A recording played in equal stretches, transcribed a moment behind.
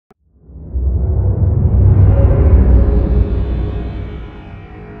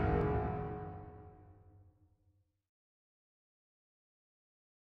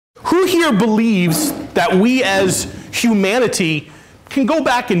here believes that we as humanity can go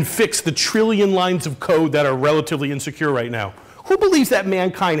back and fix the trillion lines of code that are relatively insecure right now? Who believes that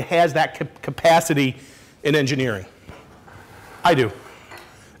mankind has that capacity in engineering? I do.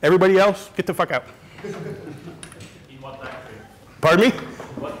 Everybody else, get the fuck out. Pardon me?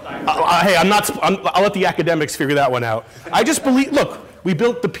 Hey, I'll let the academics figure that one out. I just believe, look, we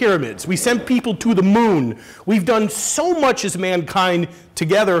built the pyramids. We sent people to the moon. We've done so much as mankind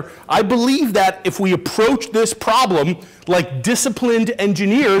together. I believe that if we approach this problem like disciplined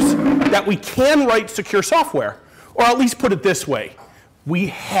engineers, that we can write secure software. Or at least put it this way. We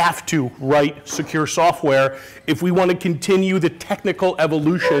have to write secure software if we want to continue the technical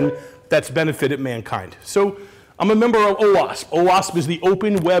evolution that's benefited mankind. So I'm a member of OWASP. OWASP is the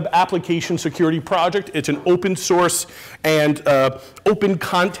Open Web Application Security Project. It's an open source and open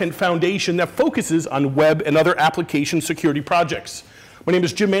content foundation that focuses on web and other application security projects. My name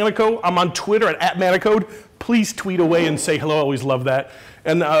is Jim Manico. I'm on Twitter at @Manicode. Please tweet away and say hello. I always love that.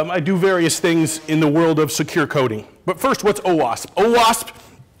 And I do various things in the world of secure coding. But first, what's OWASP? OWASP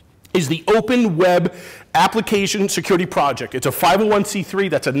is the Open Web Application Security Project. It's a 501c3.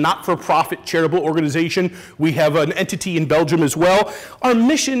 That's a not-for-profit charitable organization. We have an entity in Belgium as well. Our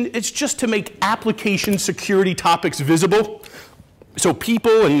mission is just to make application security topics visible so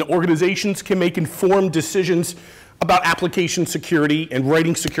people and organizations can make informed decisions about application security and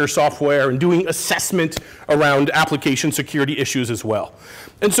writing secure software and doing assessment around application security issues as well.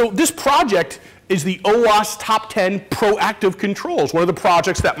 And so this project is the OWASP Top 10 Proactive Controls, one of the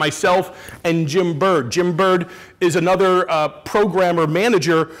projects that myself and Jim Bird is another programmer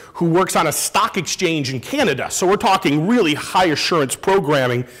manager who works on a stock exchange in Canada. So we're talking really high assurance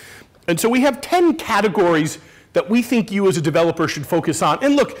programming. And so we have 10 categories that we think you as a developer should focus on.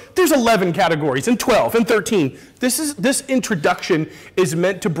 And look, there's 11 categories, and 12, and 13. This introduction is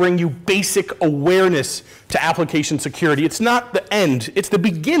meant to bring you basic awareness to application security. It's not the end, it's the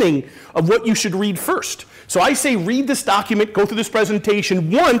beginning of what you should read first. So I say read this document, go through this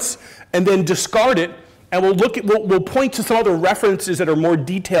presentation once, and then discard it, and we'll point to some other references that are more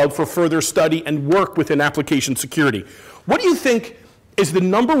detailed for further study and work within application security. What do you think is the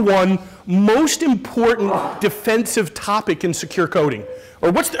 #1 most important defensive topic in secure coding?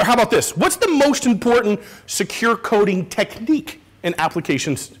 Or how about this? What's the most important secure coding technique in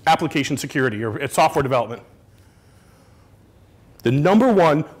application security or software development? The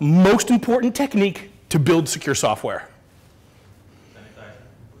 #1 most important technique to build secure software.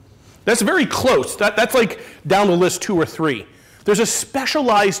 That's very close. That's like down the list 2 or 3. There's a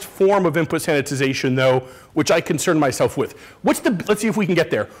specialized form of input sanitization, though, which I concern myself with. Let's see if we can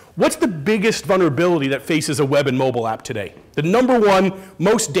get there. What's the biggest vulnerability that faces a web and mobile app today? The #1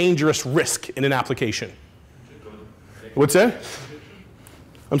 most dangerous risk in an application. What's that?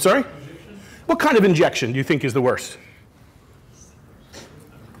 I'm sorry? What kind of injection do you think is the worst?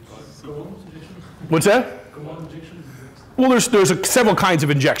 What's that? Well, there's several kinds of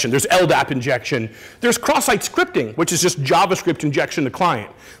injection. There's LDAP injection. There's cross-site scripting, which is just JavaScript injection to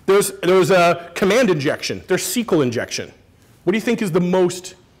client. There's a command injection. There's SQL injection. What do you think is the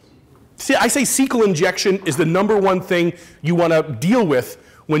most? See, I say SQL injection is the #1 thing you want to deal with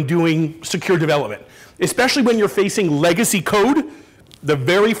when doing secure development, especially when you're facing legacy code. The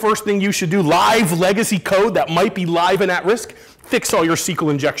very first thing you should do, live legacy code that might be live and at risk, fix all your SQL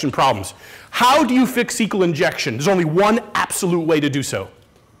injection problems. How do you fix SQL injection? There's only one absolute way to do so.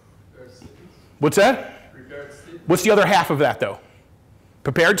 What's that? What's the other half of that, though?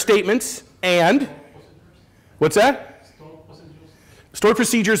 Prepared statements and what's that? Stored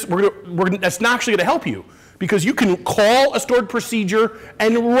procedures. That's not actually going to help you because you can call a stored procedure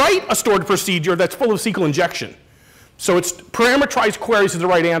and write a stored procedure that's full of SQL injection. So it's parameterized queries is the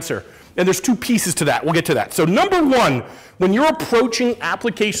right answer. And there's 2 pieces to that. We'll get to that. So #1, when you're approaching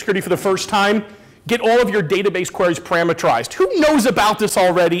application security for the first time, get all of your database queries parameterized. Who knows about this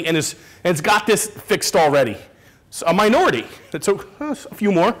already and has got this fixed already? So a minority. That's a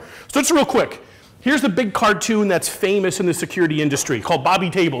few more. So it's real quick. Here's the big cartoon that's famous in the security industry called Bobby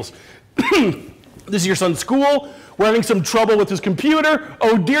Tables. This is your son's school. We're having some trouble with his computer.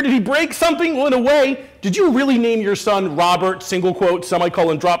 Oh dear, did he break something? Went away. Did you really name your son Robert, single quote,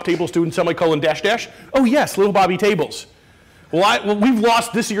 semicolon, drop table student, semicolon, dash, dash? Oh yes, little Bobby Tables. Well, we've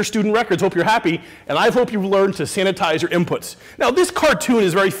lost this year's student records. Hope you're happy. And I hope you've learned to sanitize your inputs. Now, this cartoon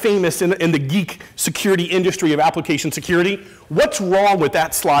is very famous in the geek security industry of application security. What's wrong with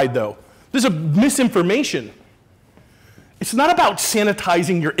that slide, though? There's a misinformation. It's not about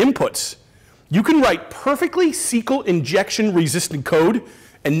sanitizing your inputs. You can write perfectly SQL injection resistant code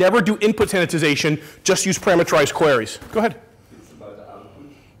and never do input sanitization, just use parameterized queries. Go ahead. It's about the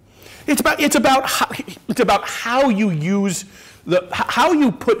output. It's about how you use how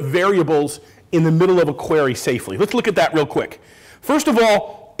you put variables in the middle of a query safely. Let's look at that real quick. First of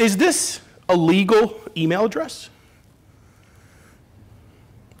all, is this a legal email address?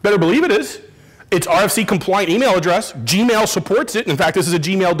 Better believe it is. It's RFC compliant email address. Gmail supports it. In fact, this is a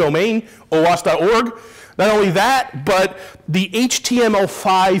Gmail domain, OWASP.org. Not only that, but the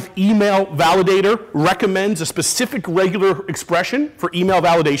HTML5 email validator recommends a specific regular expression for email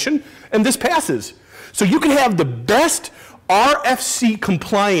validation, and this passes. So you can have the best RFC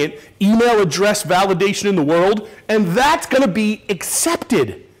compliant email address validation in the world, and that's going to be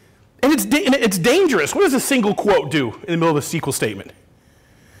accepted. And it's dangerous. What does a single quote do in the middle of a SQL statement?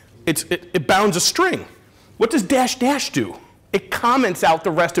 It bounds a string. What does dash dash do? It comments out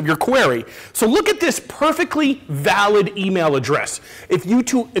the rest of your query. So look at this perfectly valid email address. If you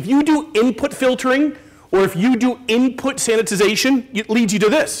do input filtering or if you do input sanitization, it leads you to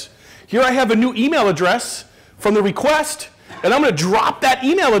this. Here I have a new email address from the request, and I'm going to drop that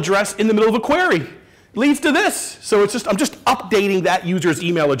email address in the middle of a query. Leads to this. So I'm just updating that user's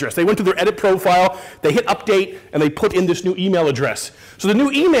email address. They went to their edit profile, they hit update, and they put in this new email address. So the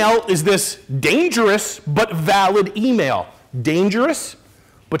new email is this dangerous but valid email. Dangerous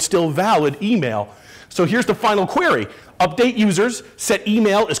but still valid email. So here's the final query. Update users, set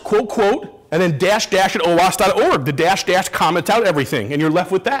email as quote quote, and then dash dash at OWASP.org. The dash dash comments out everything, and you're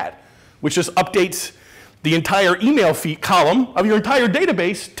left with that, which just updates the entire email feed column of your entire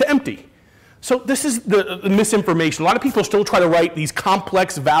database to empty. So this is the misinformation. A lot of people still try to write these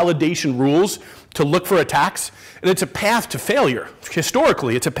complex validation rules to look for attacks, and it's a path to failure.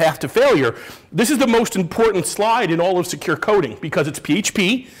 Historically, it's a path to failure. This is the most important slide in all of secure coding because it's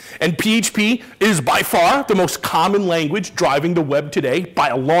PHP, and PHP is by far the most common language driving the web today by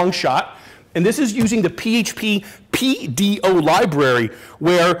a long shot. And this is using the PHP PDO library,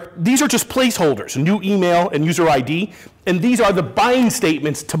 where these are just placeholders, new email and user ID, and these are the bind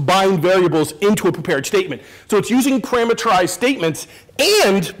statements to bind variables into a prepared statement. So it's using parameterized statements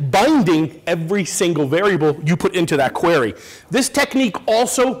and binding every single variable you put into that query. This technique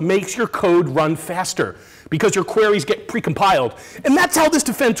also makes your code run faster because your queries get precompiled. And that's how this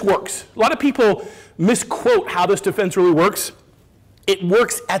defense works. A lot of people misquote how this defense really works. It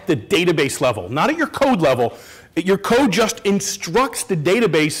works at the database level, not at your code level. Your code just instructs the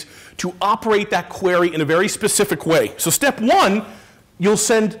database to operate that query in a very specific way. So step one, you'll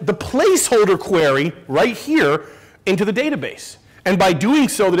send the placeholder query right here into the database. And by doing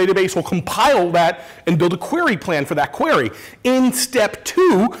so, the database will compile that and build a query plan for that query. In step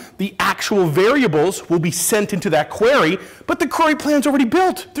two, the actual variables will be sent into that query, but the query plan's already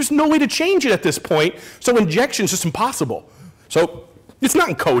built. There's no way to change it at this point, so injection is just impossible. So it's not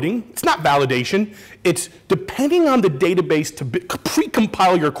encoding, it's not validation, it's depending on the database to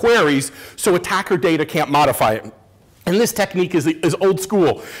pre-compile your queries so attacker data can't modify it. And this technique is old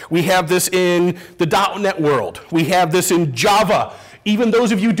school. We have this in the .NET world. We have this in Java. Even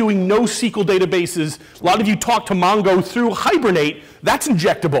those of you doing NoSQL databases, a lot of you talk to Mongo through Hibernate, that's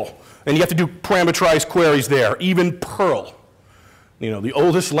injectable. And you have to do parameterized queries there, even Perl. You know, the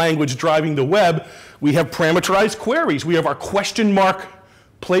oldest language driving the web, we have parameterized queries. We have our question mark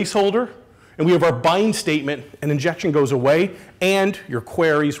placeholder, and we have our bind statement, and injection goes away, and your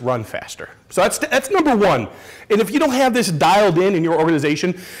queries run faster. So that's number one. And if you don't have this dialed in your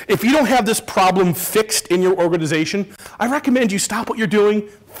organization, if you don't have this problem fixed in your organization, I recommend you stop what you're doing,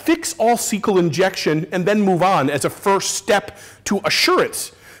 fix all SQL injection, and then move on as a first step to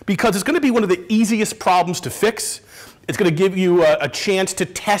assurance, because it's going to be one of the easiest problems to fix. It's going to give you a chance to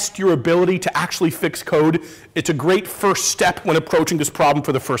test your ability to actually fix code. It's a great first step when approaching this problem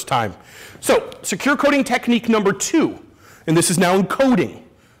for the first time. So, secure coding technique number two, and this is now encoding.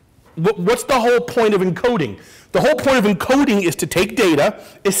 What's the whole point of encoding? The whole point of encoding is to take data,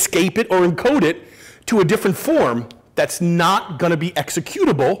 escape it, or encode it to a different form that's not going to be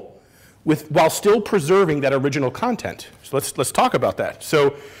executable while still preserving that original content. So let's talk about that.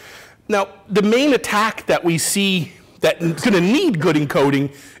 So now, the main attack that we see that's going to need good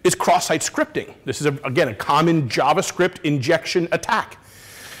encoding is cross-site scripting. This is, again, a common JavaScript injection attack.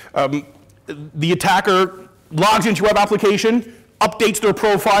 The attacker logs into your web application, updates their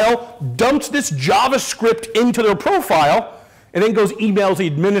profile, dumps this JavaScript into their profile, and then goes emails the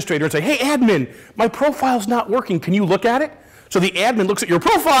administrator and say, hey, admin, my profile's not working. Can you look at it? So the admin looks at your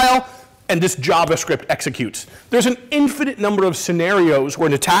profile, and this JavaScript executes. There's an infinite number of scenarios where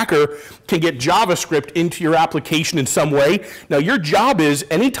an attacker can get JavaScript into your application in some way. Now, your job is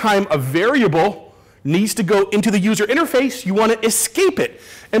anytime a variable needs to go into the user interface, you want to escape it.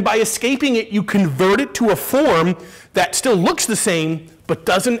 And by escaping it, you convert it to a form that still looks the same, but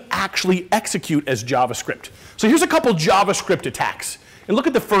doesn't actually execute as JavaScript. So here's a couple JavaScript attacks. And look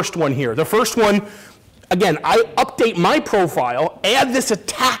at the first one here. The first one, again, I update my profile, add this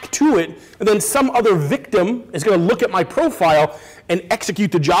attack to it, and then some other victim is going to look at my profile and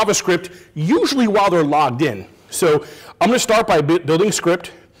execute the JavaScript, usually while they're logged in. So I'm going to start by building a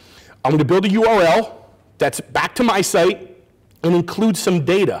script. I'm going to build a URL that's back to my site and include some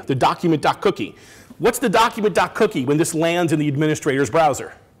data, the document.cookie. What's the document.cookie when this lands in the administrator's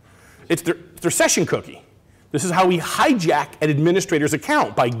browser? It's their session cookie. This is how we hijack an administrator's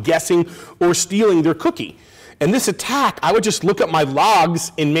account, by guessing or stealing their cookie. And this attack, I would just look at my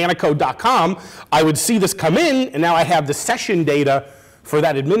logs in manico.com. I would see this come in, and now I have the session data for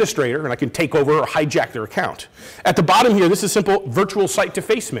that administrator, and I can take over or hijack their account. At the bottom here, this is simple virtual site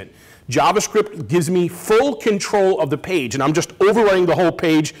defacement. JavaScript gives me full control of the page, and I'm just overwriting the whole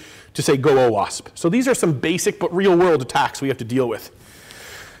page to say go OWASP. So these are some basic but real-world attacks we have to deal with.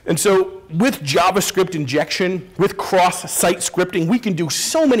 And so with JavaScript injection, with cross-site scripting, we can do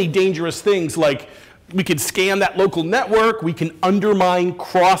so many dangerous things, like we can scan that local network, we can undermine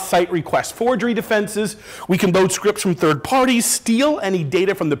cross-site request forgery defenses, we can load scripts from third parties, steal any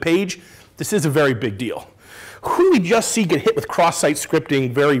data from the page. This is a very big deal. Who did we just see get hit with cross-site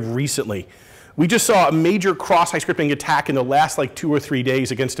scripting very recently? We just saw a major cross-site scripting attack in the last like 2 or 3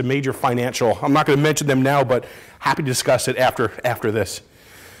 days against a major financial. I'm not going to mention them now, but happy to discuss it after this.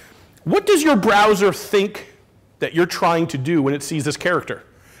 What does your browser think that you're trying to do when it sees this character?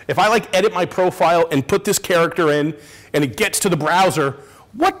 If I like edit my profile and put this character in and it gets to the browser,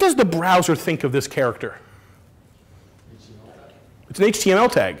 what does the browser think of this character? It's an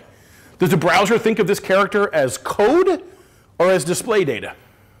HTML tag. Does the browser think of this character as code or as display data?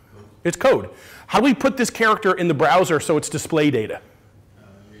 It's code. How do we put this character in the browser so it's display data?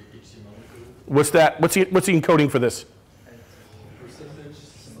 What's that? What's the encoding for this?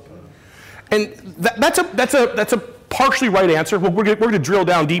 And that's a partially right answer. Well, we're going to drill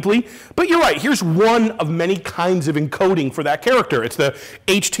down deeply. But you're right. Here's one of many kinds of encoding for that character. It's the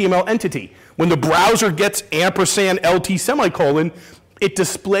HTML entity. When the browser gets ampersand LT semicolon, it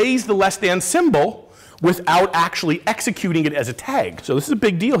displays the less than symbol without actually executing it as a tag. So this is a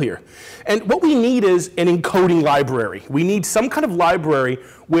big deal here. And what we need is an encoding library. We need some kind of library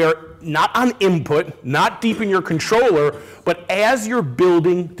where, not on input, not deep in your controller, but as you're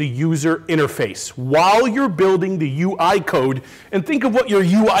building the user interface, while you're building the UI code, and think of what your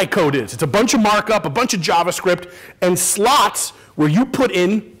UI code is. It's a bunch of markup, a bunch of JavaScript, and slots where you put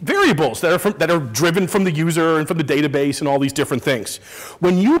in variables that are driven from the user and from the database and all these different things.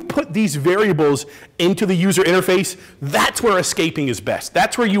 When you put these variables into the user interface, that's where escaping is best.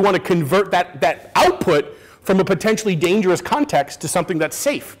 That's where you want to convert that output from a potentially dangerous context to something that's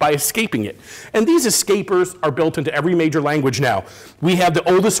safe by escaping it. And these escapers are built into every major language now. We have the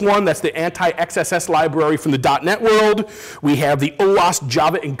oldest one, that's the anti-XSS library from the .NET world. We have the OWASP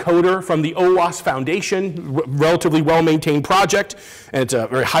Java encoder from the OWASP Foundation, relatively well-maintained project, and it's a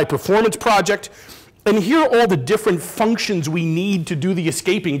very high-performance project. And here are all the different functions we need to do the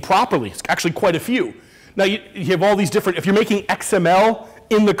escaping properly. It's actually quite a few. Now you have all these different, if you're making XML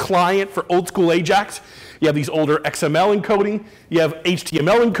in the client for old school Ajax, you have these older XML encoding, you have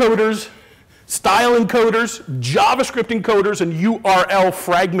HTML encoders, style encoders, JavaScript encoders, and URL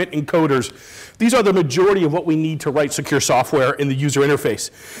fragment encoders. These are the majority of what we need to write secure software in the user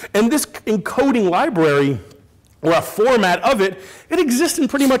interface. And this encoding library, or a format of it, it exists in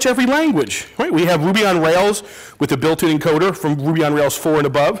pretty much every language. Right? We have Ruby on Rails with a built-in encoder from Ruby on Rails 4 and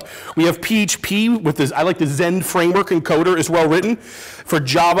above. We have PHP with this, I like the Zen framework encoder, is well written. For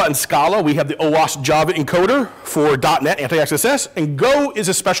Java and Scala, we have the OWASP Java encoder. For .NET, anti-XSS, and Go is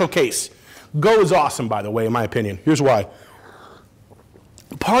a special case. Go is awesome, by the way, in my opinion. Here's why.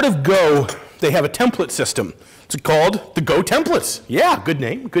 Part of Go, they have a template system. It's called the Go templates. Yeah, good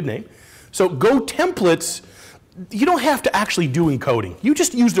name, good name. So Go templates, you don't have to actually do encoding. You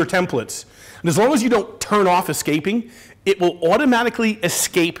just use their templates. And as long as you don't turn off escaping, it will automatically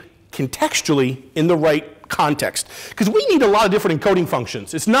escape contextually in the right context. Because we need a lot of different encoding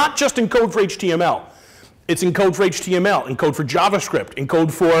functions. It's not just encode for HTML. It's encode for HTML, encode for JavaScript,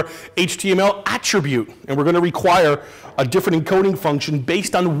 encode for HTML attribute. And we're going to require a different encoding function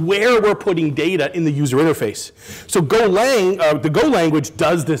based on where we're putting data in the user interface. So the Go language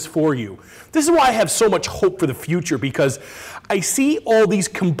does this for you. This is why I have so much hope for the future, because I see all these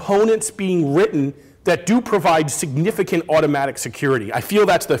components being written that do provide significant automatic security. I feel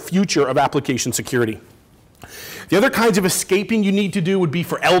that's the future of application security. The other kinds of escaping you need to do would be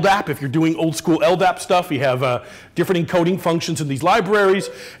for LDAP. If you're doing old school LDAP stuff, you have different encoding functions in these libraries.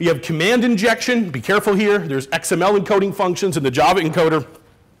 You have command injection. Be careful here. There's XML encoding functions in the Java encoder.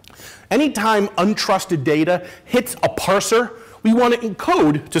 Anytime untrusted data hits a parser, we want to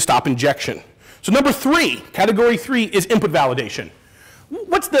encode to stop injection. So number 3, category 3, is input validation.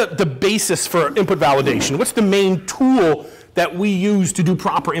 What's the basis for input validation? What's the main tool that we use to do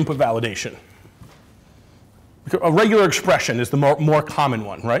proper input validation? A regular expression is the more common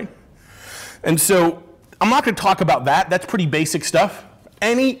one, right? And so I'm not going to talk about that. That's pretty basic stuff.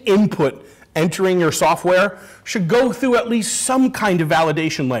 Any input entering your software should go through at least some kind of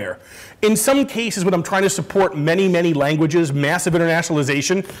validation layer. In some cases, when I'm trying to support many, many languages, massive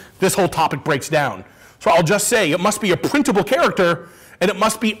internationalization, this whole topic breaks down. So I'll just say it must be a printable character, and it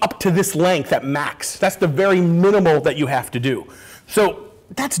must be up to this length at max. That's the very minimal that you have to do. So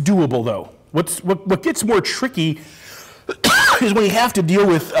that's doable, though. What gets more tricky is when you have to deal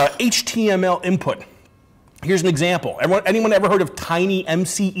with HTML input. Here's an example. Anyone ever heard of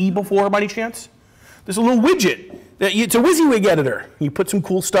TinyMCE before, by any chance? There's a little widget. It's a WYSIWYG editor. You put some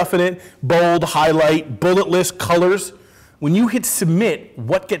cool stuff in it, bold, highlight, bullet list, colors. When you hit submit,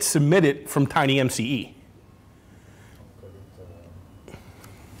 what gets submitted from TinyMCE?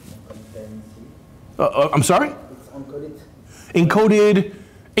 I'm sorry? It's encoded. Encoded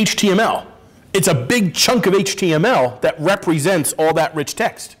HTML. It's a big chunk of HTML that represents all that rich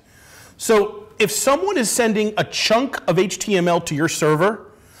text. So if someone is sending a chunk of HTML to your server,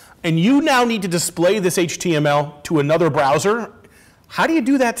 and you now need to display this HTML to another browser, how do you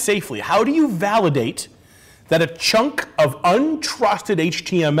do that safely? How do you validate that a chunk of untrusted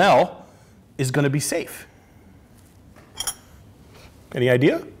HTML is going to be safe? Any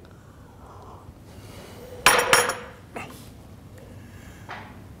idea?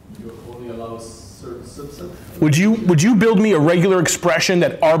 Would you build me a regular expression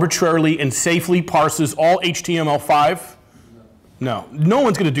that arbitrarily and safely parses all HTML5? No. No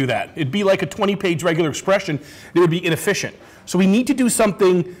one's going to do that. It'd be like a 20-page regular expression. It would be inefficient. So we need to do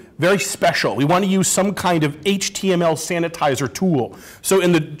something very special. We want to use some kind of HTML sanitizer tool. So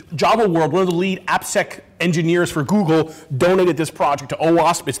in the Java world, one of the lead AppSec engineers for Google donated this project to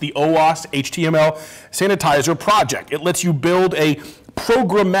OWASP. It's the OWASP HTML sanitizer project. It lets you build a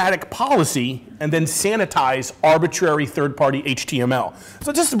programmatic policy and then sanitize arbitrary third-party HTML.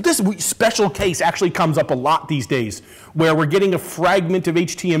 So this special case actually comes up a lot these days, where we're getting a fragment of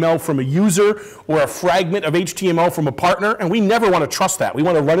HTML from a user or a fragment of HTML from a partner, and we never want to trust that. We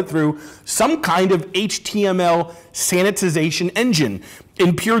want to run it through some kind of HTML sanitization engine.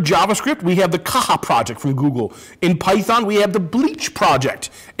 In pure JavaScript, we have the Kaha project from Google. In Python, we have the Bleach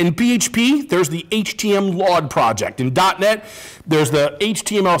project. In PHP, there's the HTMLOD project. In .NET, there's the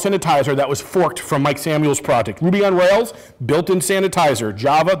HTML sanitizer that was forked from Mike Samuel's project. Ruby on Rails, built-in sanitizer.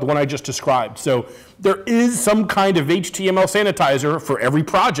 Java, the one I just described. So there is some kind of HTML sanitizer for every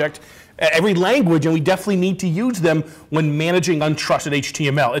project, every language, and we definitely need to use them when managing untrusted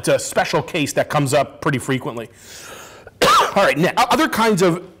HTML. It's a special case that comes up pretty frequently. All right, now, other kinds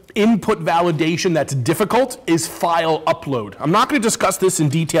of input validation that's difficult is file upload. I'm not going to discuss this in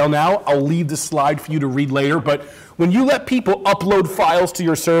detail now. I'll leave the slide for you to read later. But when you let people upload files to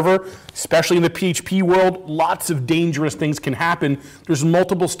your server, especially in the PHP world, lots of dangerous things can happen. There's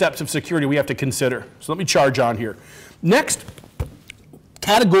multiple steps of security we have to consider. So let me charge on here. Next,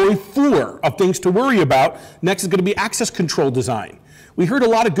 category 4 of things to worry about. Next is going to be access control design. We heard a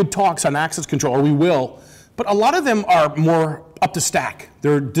lot of good talks on access control, or we will. But a lot of them are more up to stack.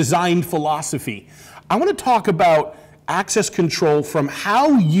 They're design philosophy. I want to talk about access control from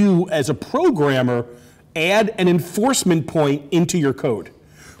how you, as a programmer, add an enforcement point into your code.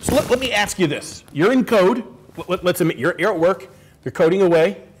 So let me ask you this. You're in code. Let's admit you're at work. You're coding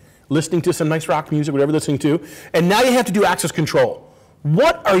away, listening to some nice rock music, whatever you're listening to, and now you have to do access control.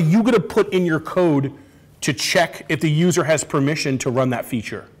 What are you going to put in your code to check if the user has permission to run that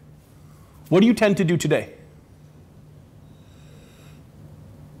feature? What do you tend to do today?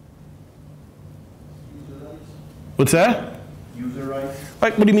 What's that? User rights.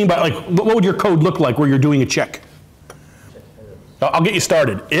 Like, what do you mean by, like, what would your code look like where you're doing a check? I'll get you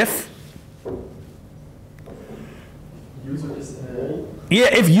started. If? User is a role.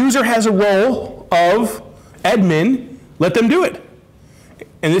 Yeah, if user has a role of admin, let them do it.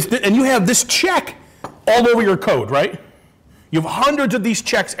 And you have this check all over your code, right? You have hundreds of these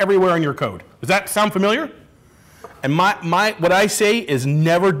checks everywhere in your code. Does that sound familiar? And what I say is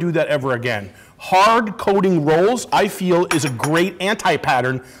never do that ever again. Hard coding roles, I feel, is a great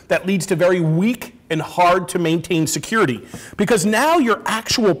anti-pattern that leads to very weak and hard to maintain security. Because now your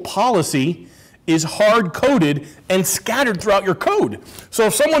actual policy is hard-coded and scattered throughout your code. So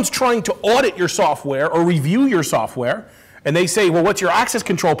if someone's trying to audit your software or review your software, and they say, well, what's your access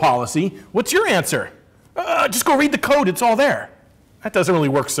control policy? What's your answer? Just go read the code, it's all there. That doesn't really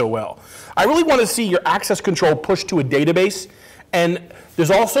work so well. I really want to see your access control pushed to a database, and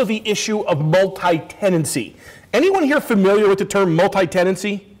there's also the issue of multi-tenancy. Anyone here familiar with the term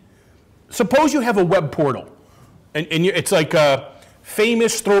multi-tenancy? Suppose you have a web portal, and it's like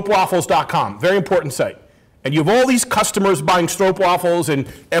famous stroopwafels.com, very important site. And you have all these customers buying stroopwafels and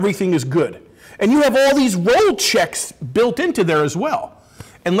everything is good. And you have all these role checks built into there as well.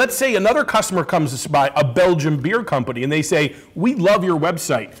 And let's say another customer comes by, a Belgian beer company, and they say, we love your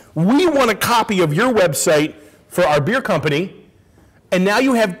website. We want a copy of your website for our beer company. And now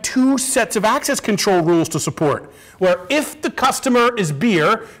you have two sets of access control rules to support, where if the customer is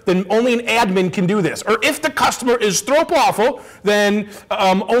beer, then only an admin can do this. Or if the customer is stroopwafel, then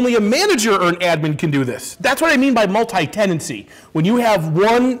only a manager or an admin can do this. That's what I mean by multi-tenancy. When you have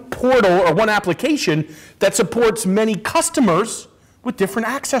one portal or one application that supports many customers with different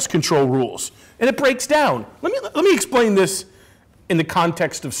access control rules, and it breaks down. Let me explain this in the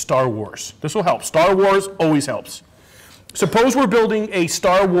context of Star Wars. This will help. Star Wars always helps. Suppose we're building a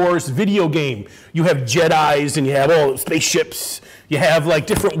Star Wars video game. You have Jedis and you have all spaceships. You have like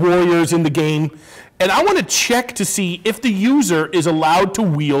different warriors in the game. And I want to check to see if the user is allowed to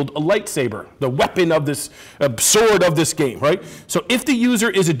wield a lightsaber, the weapon of this, sword of this game, right? So if the user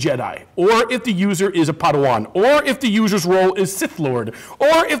is a Jedi, or if the user is a Padawan, or if the user's role is Sith Lord,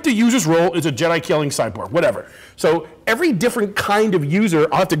 or if the user's role is a Jedi-killing cyborg, whatever. So every different kind of user,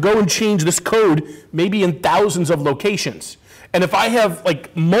 I'll have to go and change this code maybe in thousands of locations. And if I have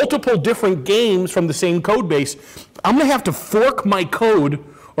like multiple different games from the same code base, I'm going to have to fork my code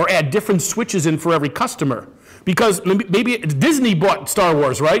or add different switches in for every customer. Because maybe Disney bought Star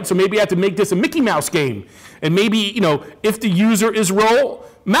Wars, right? So maybe I have to make this a Mickey Mouse game. And maybe, you know, if the user is role,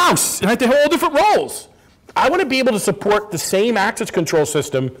 mouse, and I have to have all different roles. I want to be able to support the same access control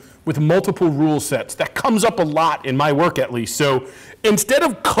system with multiple rule sets. That comes up a lot in my work, at least. So instead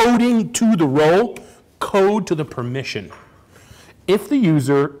of coding to the role, code to the permission. If the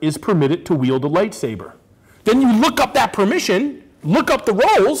user is permitted to wield a lightsaber, then you look up that permission, look up the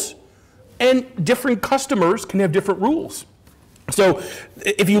roles, and different customers can have different rules. So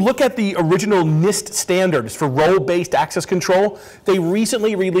if you look at the original NIST standards for role-based access control, they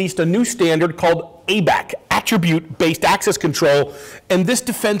recently released a new standard called ABAC, attribute-based access control. And this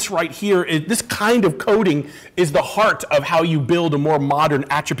defense right here, this kind of coding is the heart of how you build a more modern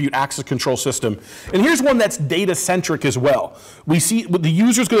attribute access control system. And here's one that's data-centric as well. We see the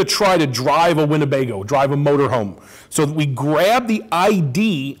user's going to try to drive a Winnebago, drive a motorhome. So we grab the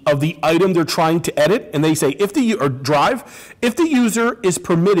ID of the item they're trying to edit, and they say, if the user is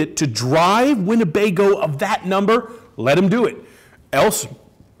permitted to drive Winnebago of that number, let him do it. Else,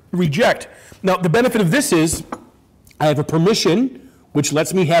 reject. Now, the benefit of this is I have a permission, which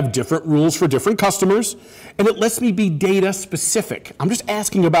lets me have different rules for different customers, and it lets me be data specific. I'm just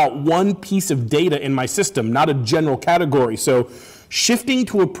asking about one piece of data in my system, not a general category. So shifting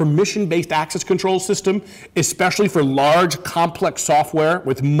to a permission-based access control system, especially for large, complex software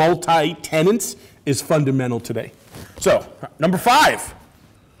with multi-tenants, is fundamental today. So, number 5,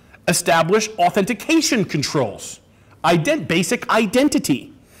 establish authentication controls. Basic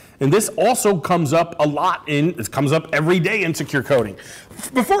identity. And this also comes up a lot this comes up every day in secure coding.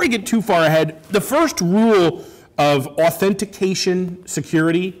 Before I get too far ahead, the first rule of authentication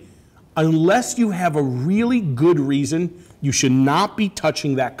security, unless you have a really good reason, you should not be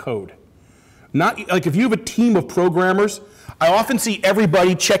touching that code. Not like if you have a team of programmers, I often see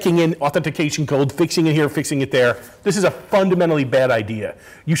everybody checking in authentication code, fixing it here, fixing it there. This is a fundamentally bad idea.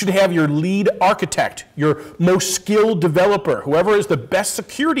 You should have your lead architect, your most skilled developer, whoever is the best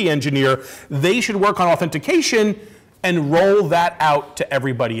security engineer, they should work on authentication and roll that out to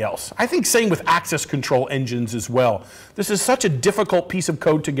everybody else. I think same with access control engines as well. This is such a difficult piece of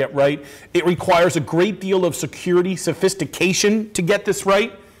code to get right. It requires a great deal of security sophistication to get this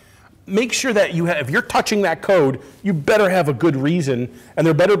right. Make sure that if you're touching that code, you better have a good reason, and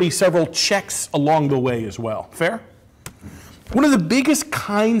there better be several checks along the way as well. Fair? One of the biggest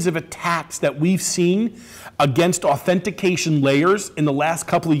kinds of attacks that we've seen against authentication layers in the last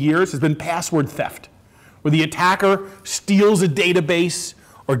couple of years has been password theft, where the attacker steals a database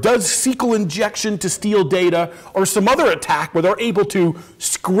or does SQL injection to steal data, or some other attack where they're able to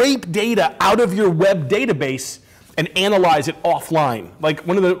scrape data out of your web database and analyze it offline. Like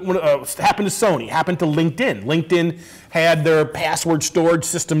happened to Sony, happened to LinkedIn. LinkedIn had their password storage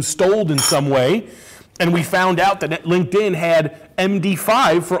system stolen in some way, and we found out that LinkedIn had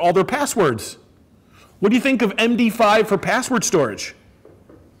MD5 for all their passwords. What do you think of MD5 for password storage?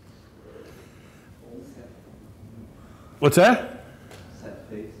 What's that? Sad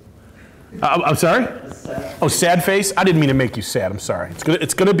face. I'm sorry? Sad. Oh, sad face? I didn't mean to make you sad. I'm sorry.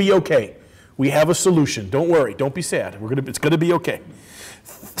 It's gonna be okay. We have a solution. Don't worry. Don't be sad. It's gonna be okay.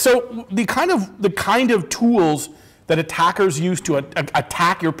 So the kind of tools that attackers use to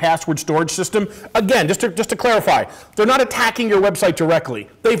attack your password storage system, again, just to clarify, they're not attacking your website directly.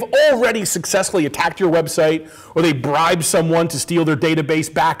 They've already successfully attacked your website, or they bribed someone to steal their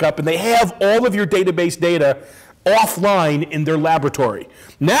database backup, and they have all of your database data offline in their laboratory.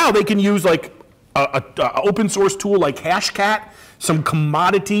 Now they can use like an open source tool like Hashcat, some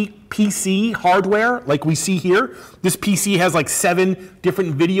commodity PC hardware like we see here. This PC has like 7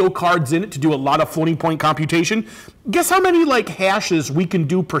 different video cards in it to do a lot of floating point computation. Guess how many like hashes we can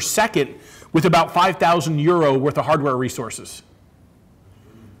do per second with about 5,000 euro worth of hardware resources?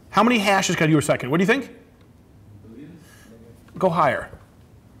 How many hashes can I do a second? What do you think? Go higher.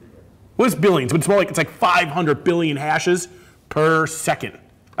 What is billions? It's more like, it's like 500 billion hashes per second.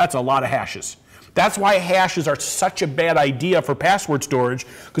 That's a lot of hashes. That's why hashes are such a bad idea for password storage,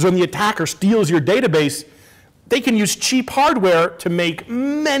 because when the attacker steals your database, they can use cheap hardware to make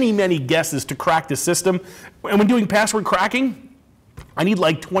many, many guesses to crack the system. And when doing password cracking, I need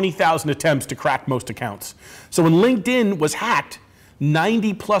like 20,000 attempts to crack most accounts. So when LinkedIn was hacked,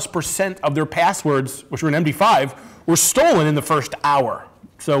 90+% of their passwords, which were in MD5, were stolen in the first hour.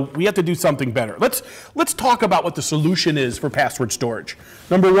 So we have to do something better. Let's talk about what the solution is for password storage.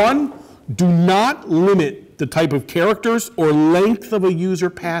 Number one, do not limit the type of characters or length of a user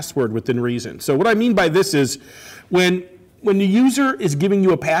password within reason. So what I mean by this is when the user is giving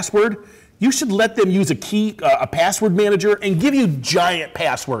you a password, you should let them use a password manager and give you giant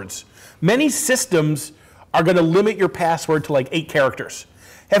passwords. Many systems are going to limit your password to like 8 characters.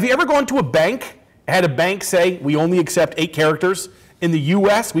 Have you ever gone to a bank and had a bank say, we only accept 8 characters? In the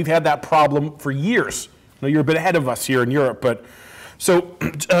US, we've had that problem for years. I know you're a bit ahead of us here in Europe, but so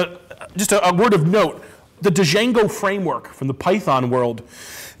just a word of note, the Django framework from the Python world,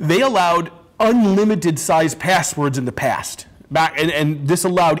 they allowed unlimited size passwords in the past. And this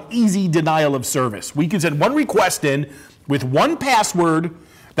allowed easy denial of service. We could send one request in with one password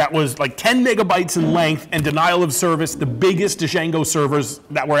that was like 10 megabytes in length and denial of service, the biggest Django servers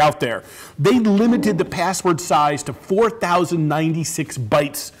that were out there. They limited the password size to 4,096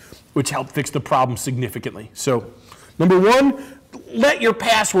 bytes, which helped fix the problem significantly. So, number one, let your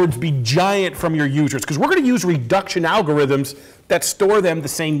passwords be giant from your users, because we're going to use reduction algorithms that store them the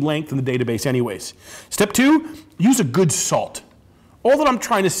same length in the database anyways. Step two, use a good salt. All that I'm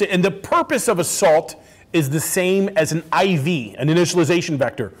trying to say, and the purpose of a salt is the same as an IV, an initialization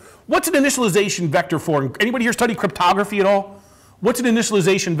vector. What's an initialization vector for? Anybody here study cryptography at all? What's an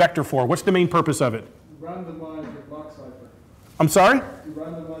initialization vector for? What's the main purpose of it? Randomize your block cipher. I'm sorry? To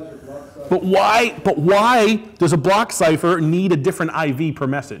randomize your block cipher. But why does a block cipher need a different IV per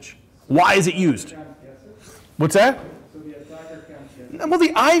message? Why is it used? Can't guess it. What's that? So the attacker can't guess it. Well, the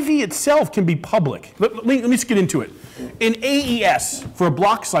IV itself can be public. Let me just get into it. In AES, for a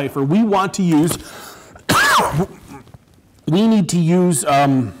block cipher, we want to use we need to use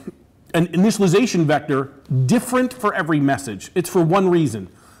an initialization vector different for every message. It's for one reason,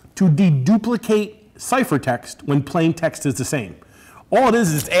 to deduplicate ciphertext when plain text is the same. All it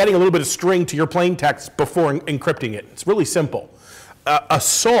is adding a little bit of string to your plain text before encrypting it. It's really simple. A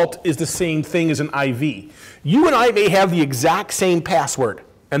salt is the same thing as an IV. You and I may have the exact same password,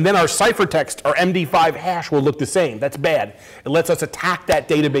 and then our ciphertext, our MD5 hash will look the same. That's bad. It lets us attack that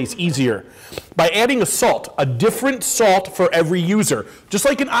database easier. By adding a salt, a different salt for every user. Just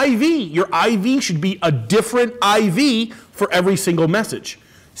like an IV, your IV should be a different IV for every single message.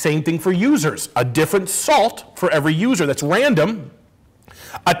 Same thing for users, a different salt for every user that's random.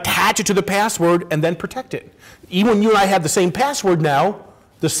 Attach it to the password and then protect it. Even when you and I have the same password now,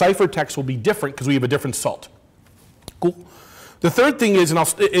 the ciphertext will be different because we have a different salt. Cool. The third thing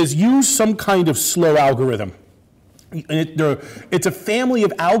is use some kind of slow algorithm. It's a family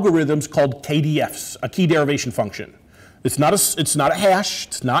of algorithms called KDFs, a key derivation function. It's not a hash,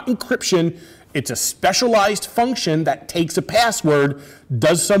 it's not encryption, it's a specialized function that takes a password,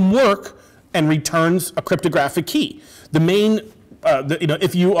 does some work, and returns a cryptographic key. The main,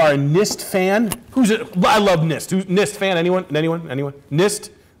 if you are a NIST fan, I love NIST. Who's NIST fan? Anyone?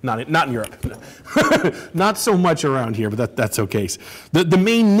 NIST? Not in Europe. Not so much around here, but that's okay. The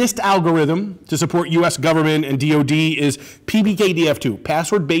main NIST algorithm to support US government and DoD is PBKDF2,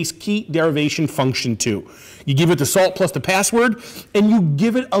 password-based key derivation function 2. You give it the salt plus the password, and you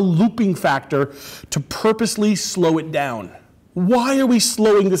give it a looping factor to purposely slow it down. Why are we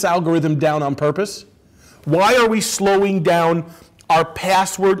slowing this algorithm down on purpose? Why are we slowing down our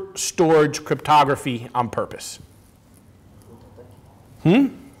password storage cryptography on purpose?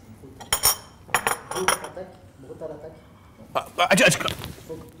 Brutal attack. Against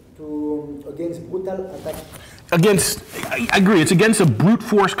brutal attack. I agree, it's against a brute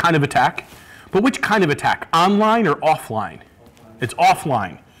force kind of attack. But which kind of attack? Online or offline? It's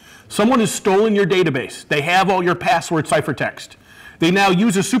offline. Someone has stolen your database. They have all your password ciphertext. They now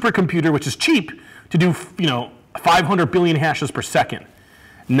use a supercomputer, which is cheap, to do 500 billion hashes per second.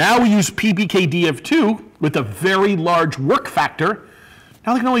 Now we use PBKDF2 with a very large work factor.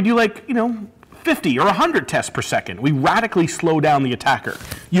 Now they can only do 50 or 100 tests per second. We radically slow down the attacker.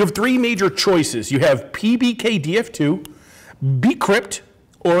 You have three major choices. You have PBKDF2, bcrypt,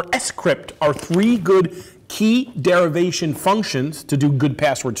 or scrypt are three good key derivation functions to do good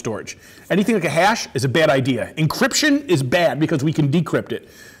password storage. Anything like a hash is a bad idea. Encryption is bad because we can decrypt it.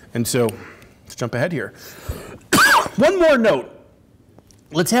 And so let's jump ahead here. One more note.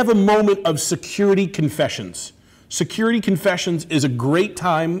 Let's have a moment of security confessions. Security confessions is a great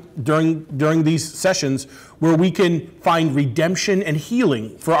time during these sessions where we can find redemption and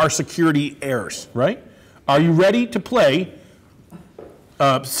healing for our security errors, right? Are you ready to play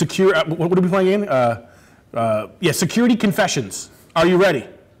what are we playing in? Security confessions. Are you ready?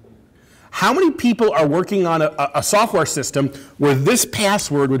 How many people are working on a software system where this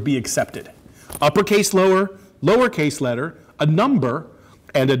password would be accepted? Uppercase, lowercase letter, a number,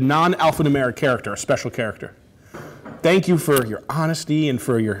 and a non-alphanumeric character, a special character. Thank you for your honesty and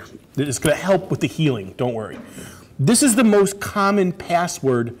for your, it's going to help with the healing, don't worry. This is the most common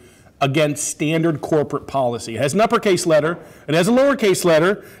password against standard corporate policy. It has an uppercase letter, it has a lowercase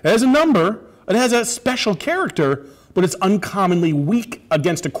letter, it has a number, it has a special character, but it's uncommonly weak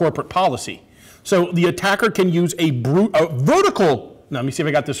against a corporate policy. So the attacker can use a vertical, now let me see if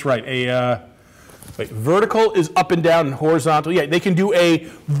I got this right, vertical is up and down and horizontal. Yeah, they can do a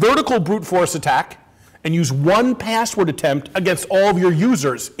vertical brute force attack and use one password attempt against all of your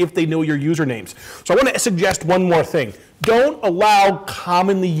users if they know your usernames. So I want to suggest one more thing. Don't allow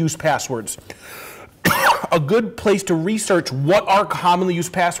commonly used passwords. A good place to research what are commonly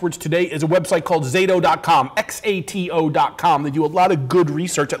used passwords today is a website called Zato.com, Xato.com. They do a lot of good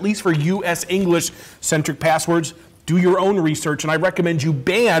research, at least for US English-centric passwords. Do your own research, and I recommend you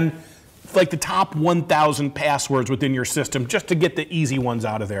ban the top 1,000 passwords within your system just to get the easy ones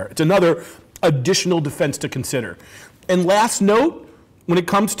out of there. It's another additional defense to consider. And last note, when it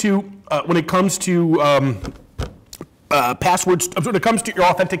comes to passwords, when it comes to your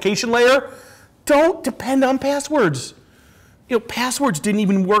authentication layer, don't depend on passwords. Passwords didn't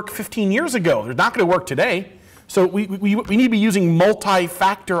even work 15 years ago. They're not going to work today. So we need to be using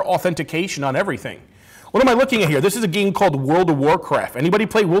multi-factor authentication on everything. What am I looking at here? This is a game called World of Warcraft. Anybody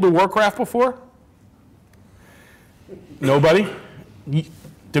play World of Warcraft before? Nobody?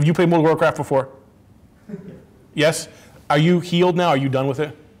 Have you played World of Warcraft before? Yes? Are you healed now? Are you done with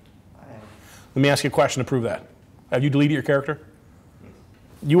it? Let me ask you a question to prove that. Have you deleted your character?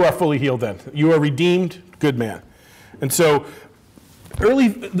 You are fully healed then. You are redeemed. Good man. And so,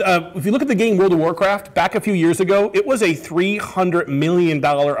 if you look at the game World of Warcraft, back a few years ago, it was a $300 million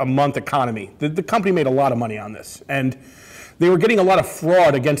a month economy. The company made a lot of money on this. And they were getting a lot of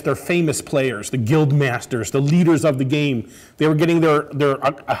fraud against their famous players, the guild masters, the leaders of the game. They were getting their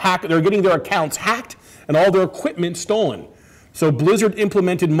accounts hacked and all their equipment stolen. So Blizzard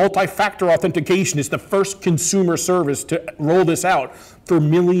implemented multi-factor authentication. It's the first consumer service to roll this out for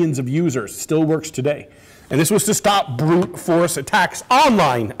millions of users. Still works today. And this was to stop brute force attacks,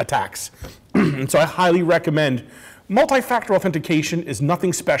 online attacks. And so I highly recommend multi-factor authentication is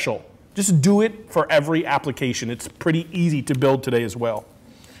nothing special. Just do it for every application. It's pretty easy to build today as well.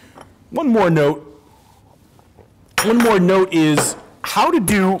 One more note is how to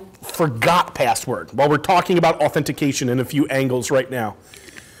do forgot password while we're talking about authentication in a few angles right now.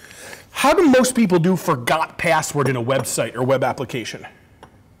 How do most people do forgot password in a website or web application?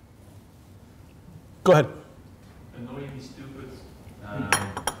 Go ahead. Annoyingly stupid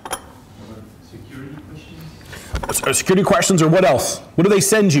security questions. Security questions or what else? What do they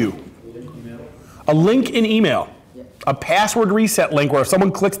send you? A link in email. A password reset link where if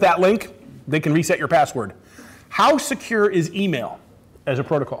someone clicks that link, they can reset your password. How secure is email as a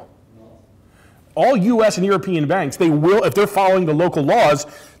protocol? All US and European banks, they will, if they're following the local laws,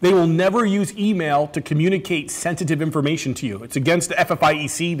 they will never use email to communicate sensitive information to you. It's against the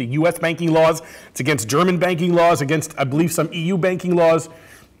FFIEC, the US banking laws. It's against German banking laws, against, I believe, some EU banking laws.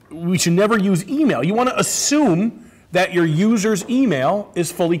 We should never use email. You want to assume that your user's email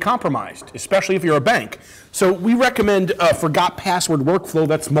is fully compromised, especially if you're a bank. So we recommend a forgot password workflow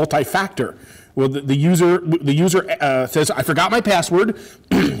that's multi-factor. Well, the user says, I forgot my password.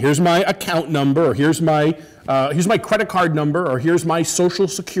 Here's my account number, or here's my credit card number, or here's my social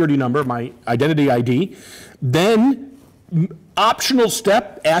security number, my identity ID. Then, optional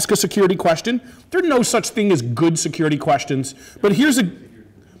step, ask a security question. There's no such thing as good security questions, but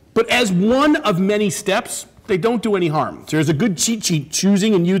as one of many steps, they don't do any harm. So there's a good cheat sheet,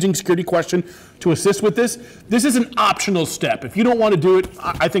 choosing and using security question to assist with this. This is an optional step. If you don't want to do it,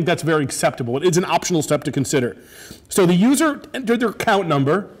 I think that's very acceptable. It is an optional step to consider. So the user entered their account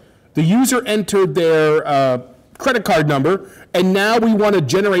number, the user entered their credit card number, and now we want to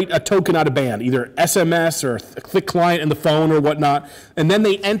generate a token out of band, either SMS or a click client in the phone or whatnot, and then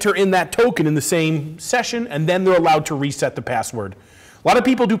they enter in that token in the same session, and then they're allowed to reset the password. A lot of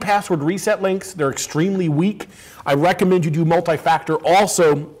people do password reset links. They're extremely weak. I recommend you do multi-factor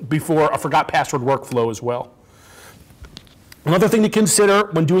also before a forgot password workflow as well. Another thing to consider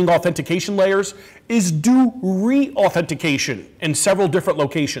when doing authentication layers is do re-authentication in several different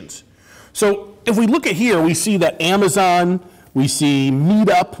locations. So if we look at here, we see that Amazon, we see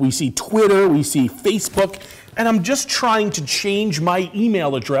Meetup, we see Twitter, we see Facebook, and I'm just trying to change my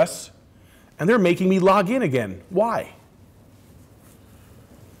email address, and they're making me log in again. Why?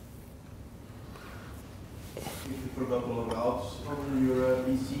 For example, log out on your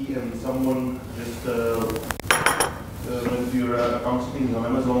PC and someone just went to your account settings on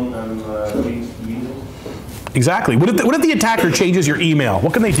Amazon and changed the email. Exactly. What if the attacker changes your email?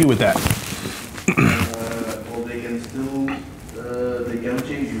 What can they do with that? Well, they can still they can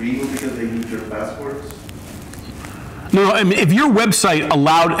change your email because they need your passwords. No, I mean, if your website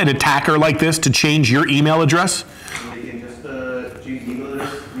allowed an attacker like this to change your email address, They can just change the email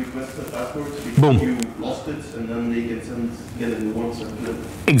address, request the passwords because Boom. you lost it, and then they can get a new one.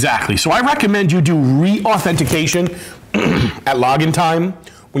 exactly. So I recommend you do re-authentication at login time,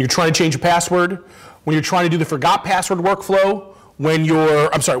 when you're trying to change a password, when you're trying to do the forgot password workflow, when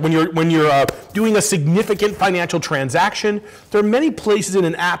you're doing a significant financial transaction. There are many places in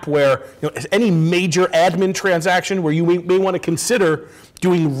an app where, any major admin transaction where you may want to consider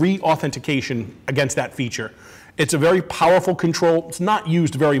doing re-authentication against that feature. It's a very powerful control. It's not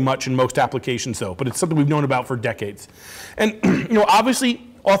used very much in most applications though, but it's something we've known about for decades. And obviously,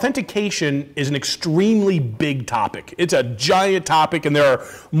 authentication is an extremely big topic. It's a giant topic, and there are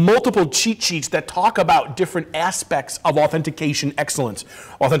multiple cheat sheets that talk about different aspects of authentication excellence.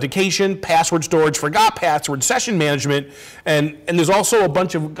 Authentication, password storage, forgot password, session management, and there's also a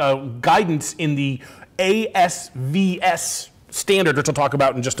bunch of guidance in the ASVS standard, which I'll talk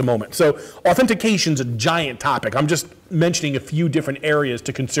about in just a moment. So authentication is a giant topic. I'm just mentioning a few different areas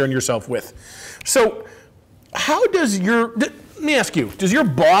to concern yourself with. So how does let me ask you, does your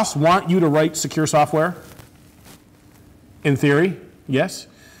boss want you to write secure software? In theory, yes.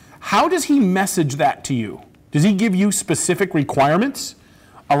 How does he message that to you? Does he give you specific requirements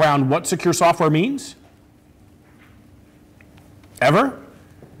around what secure software means? Ever?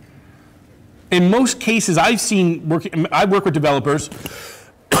 In most cases I work with developers,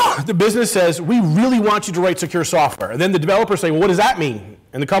 the business says, we really want you to write secure software. And then the developers say, well, what does that mean?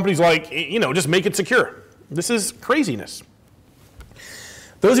 And the company's like, just make it secure. This is craziness.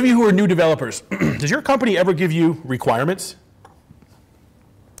 Those of you who are new developers, does your company ever give you requirements?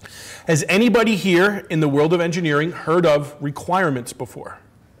 Has anybody here in the world of engineering heard of requirements before?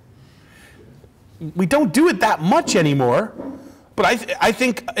 We don't do it that much anymore, but I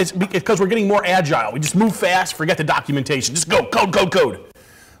think it's because we're getting more agile. We just move fast, forget the documentation, just go, code, code, code.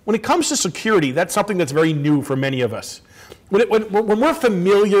 When it comes to security, that's something that's very new for many of us. When we're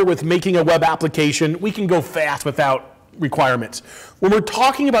familiar with making a web application, we can go fast without requirements. When we're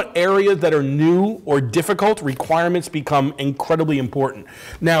talking about areas that are new or difficult, requirements become incredibly important.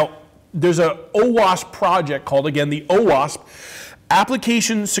 Now, there's an OWASP project called, again, the OWASP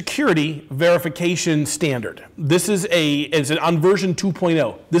Application Security Verification Standard. This is on version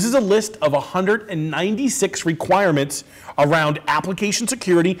 2.0. This is a list of 196 requirements around application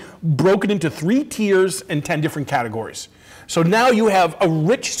security, broken into 3 tiers and 10 different categories. So now you have a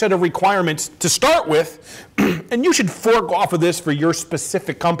rich set of requirements to start with, and you should fork off of this for your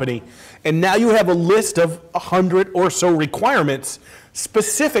specific company. And now you have a list of 100 or so requirements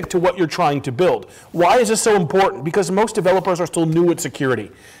specific to what you're trying to build. Why is this so important? Because most developers are still new at security,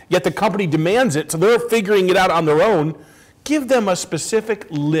 yet the company demands it, so they're figuring it out on their own. Give them a specific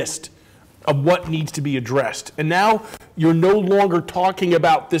list of what needs to be addressed. And now you're no longer talking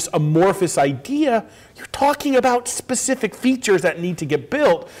about this amorphous idea, you're talking about specific features that need to get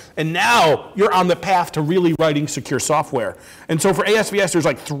built, and now you're on the path to really writing secure software. And so for ASVS, there's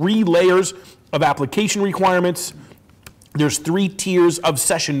like 3 layers of application requirements. There's 3 tiers of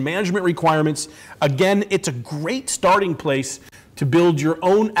session management requirements. Again, it's a great starting place to build your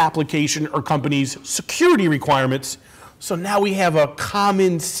own application or company's security requirements. So now we have a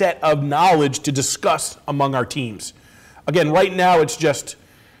common set of knowledge to discuss among our teams. Again, right now it's just,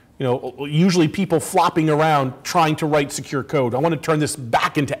 usually people flopping around trying to write secure code. I want to turn this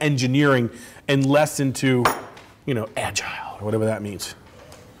back into engineering and less into, agile, or whatever that means.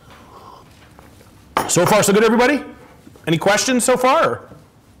 So far, so good, everybody? Any questions so far?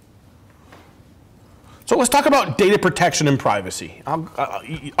 So let's talk about data protection and privacy.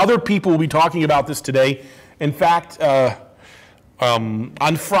 Other people will be talking about this today. In fact,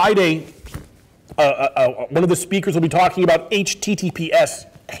 on Friday, one of the speakers will be talking about HTTPS,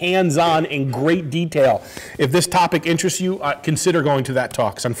 hands-on in great detail. If this topic interests you, consider going to that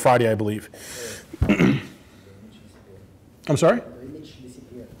talk. It's on Friday, I believe. I'm sorry?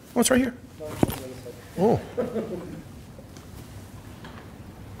 Oh, it's right here. Oh.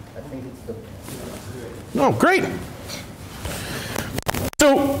 Oh, great.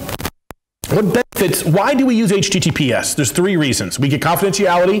 So, what benefits, why do we use HTTPS? There's 3 reasons. We get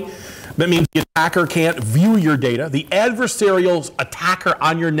confidentiality. That means the attacker can't view your data. The adversarial attacker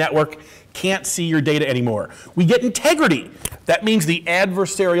on your network can't see your data anymore. We get integrity. That means the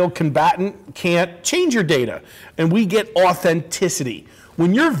adversarial combatant can't change your data. And we get authenticity.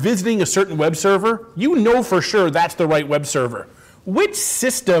 When you're visiting a certain web server, you know for sure that's the right web server. Which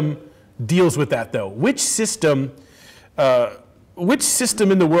system deals with that, though? Which system in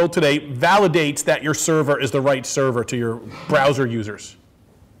the world today validates that your server is the right server to your browser users?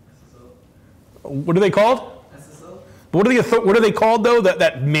 What are they called? SSL. What are they called, though,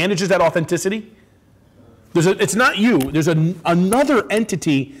 that manages that authenticity? It's not you. There's another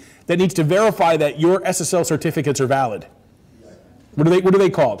entity that needs to verify that your SSL certificates are valid. What are they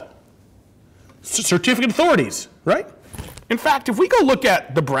called? Certificate authorities, right? In fact, if we go look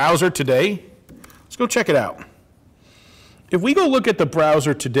at the browser today, let's go check it out. If we go look at the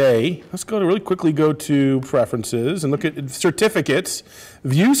browser today, let's go to really quickly go to preferences and look at certificates,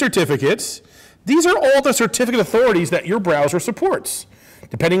 view certificates. These are all the certificate authorities that your browser supports.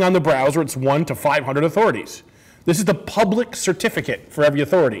 Depending on the browser, it's 1 to 500 authorities. This is the public certificate for every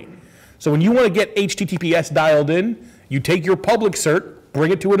authority. So when you want to get HTTPS dialed in, you take your public cert,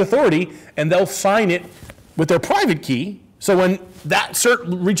 bring it to an authority, and they'll sign it with their private key. So when that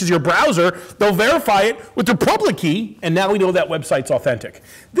cert reaches your browser, they'll verify it with their public key, and now we know that website's authentic.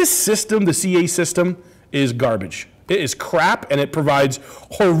 This system, the CA system, is garbage. It is crap, and it provides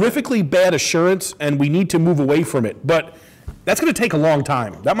horrifically bad assurance, and we need to move away from it. But that's going to take a long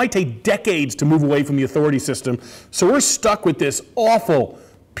time. That might take decades to move away from the authority system. So we're stuck with this awful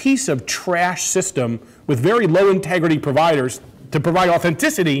piece of trash system with very low integrity providers to provide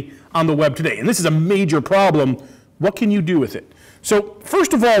authenticity on the web today. And this is a major problem. What can you do with it? So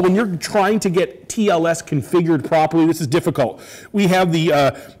first of all, when you're trying to get TLS configured properly, this is difficult. We have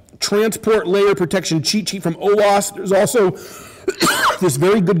the transport layer protection cheat sheet from OWASP. There's also this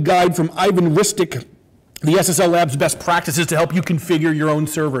very good guide from Ivan Ristic, the SSL Labs best practices to help you configure your own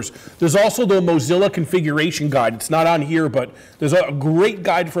servers. There's also the Mozilla configuration guide. It's not on here, but there's a great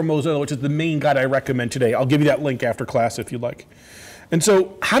guide from Mozilla, which is the main guide I recommend today. I'll give you that link after class if you'd like. And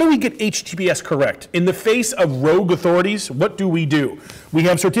so how do we get HTTPS correct? In the face of rogue authorities, what do? We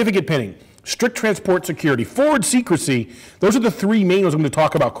have certificate pinning, strict transport security, forward secrecy. Those are the 3 main ones I'm going to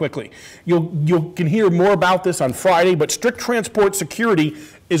talk about quickly. You can hear more about this on Friday, but strict transport security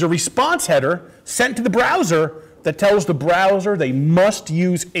is a response header sent to the browser that tells the browser they must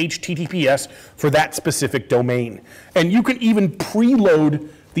use HTTPS for that specific domain. And you can even preload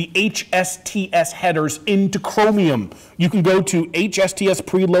the HSTS headers into Chromium. You can go to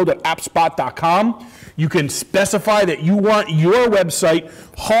hstspreload.appspot.com. You can specify that you want your website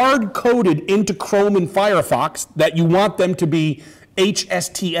hard-coded into Chrome and Firefox, that you want them to be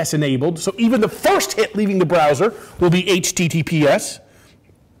HSTS enabled. So even the first hit leaving the browser will be HTTPS.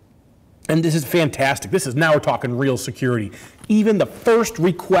 And this is fantastic. Now we're talking real security. Even the first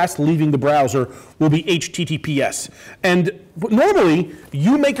request leaving the browser will be HTTPS. And normally,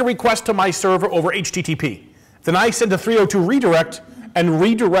 you make a request to my server over HTTP. Then I send a 302 redirect and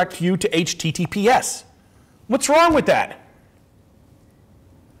redirect you to HTTPS. What's wrong with that?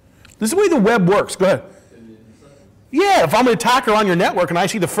 This is the way the web works. Go ahead. Yeah, if I'm an attacker on your network and I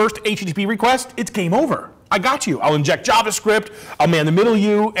see the first HTTP request, it's game over. I got you. I'll inject JavaScript, I'll man the middle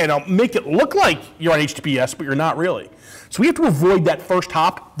you, and I'll make it look like you're on HTTPS, but you're not really. So we have to avoid that first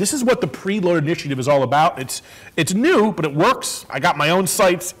hop. This is what the preload initiative is all about. It's new, but it works. I got my own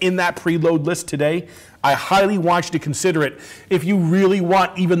sites in that preload list today. I highly want you to consider it if you really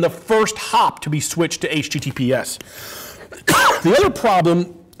want even the first hop to be switched to HTTPS. The other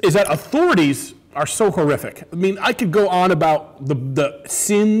problem is that authorities are so horrific. I mean, I could go on about the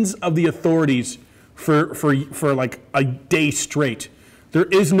sins of the authorities for like a day straight. There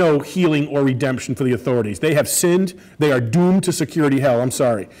is no healing or redemption for the authorities. They have sinned. They are doomed to security hell. I'm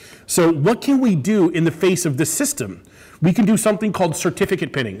sorry. So what can we do in the face of this system? We can do something called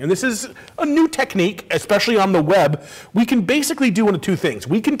certificate pinning. And this is a new technique, especially on the web. We can basically do one of two things.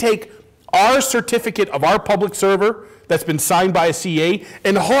 We can take our certificate of our public server that's been signed by a CA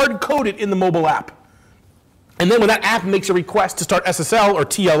and hard code it in the mobile app. And then when that app makes a request to start SSL or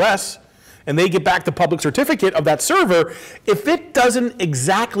TLS, and they get back the public certificate of that server, if it doesn't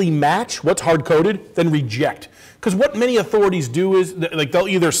exactly match what's hard-coded, then reject. Because what many authorities do is, like, they'll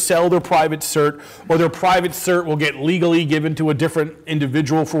either sell their private cert, or their private cert will get legally given to a different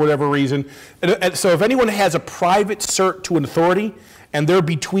individual for whatever reason. And so if anyone has a private cert to an authority, and they're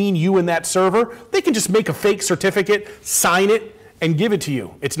between you and that server, they can just make a fake certificate, sign it, and give it to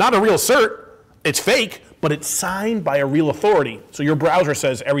you. It's not a real cert, it's fake, but it's signed by a real authority. So your browser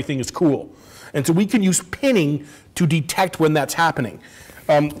says everything is cool. And so we can use pinning to detect when that's happening.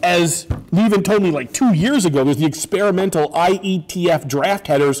 As Levin told me like 2 years ago, there's the experimental IETF draft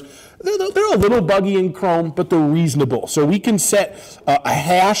headers. They're a little buggy in Chrome, but they're reasonable. So we can set a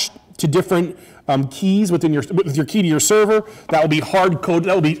hash to different keys with your key to your server. That will be hard coded.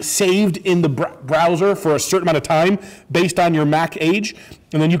 That will be saved in the browser for a certain amount of time based on your Mac age.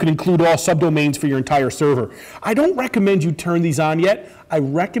 And then you can include all subdomains for your entire server. I don't recommend you turn these on yet. I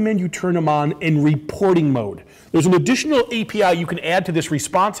recommend you turn them on in reporting mode. There's an additional API you can add to this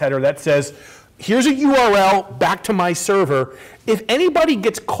response header that says, here's a URL back to my server. If anybody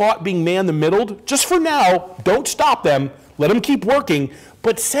gets caught being man-the-middled, just for now, don't stop them. Let them keep working.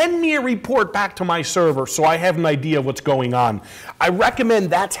 But send me a report back to my server so I have an idea of what's going on. I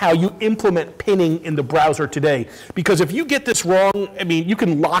recommend that's how you implement pinning in the browser today. Because if you get this wrong, I mean, you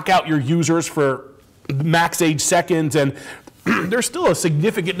can lock out your users for max age seconds, and there's still a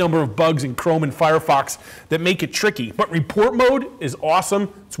significant number of bugs in Chrome and Firefox that make it tricky. But report mode is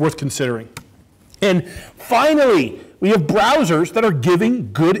awesome. It's worth considering. And finally, we have browsers that are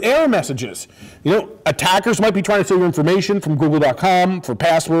giving good error messages. You know, attackers might be trying to steal your information from google.com for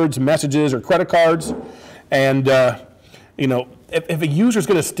passwords, messages, or credit cards. And, you know, if a user is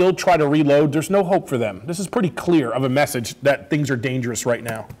going to still try to reload, there's no hope for them. This is pretty clear of a message that things are dangerous right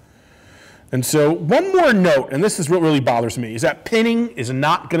now. And so one more note, and this is what really bothers me, is that pinning is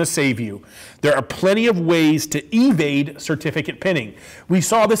not going to save you. There are plenty of ways to evade certificate pinning. We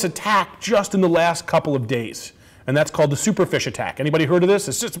saw this attack just in the last couple of days, and that's called the superfish attack. Anybody heard of this?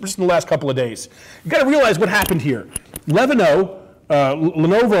 It's just in the last couple of days. You've got to realize what happened here.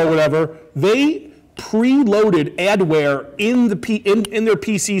 Lenovo, whatever, they preloaded adware in their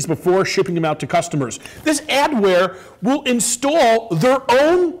PCs before shipping them out to customers. This adware will install their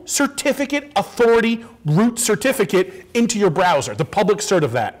own certificate authority root certificate into your browser, the public cert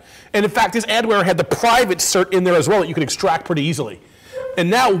of that. And in fact, this adware had the private cert in there as well that you can extract pretty easily. And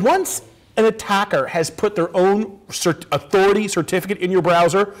now once an attacker has put their own authority certificate in your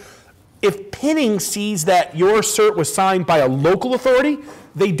browser, if pinning sees that your cert was signed by a local authority,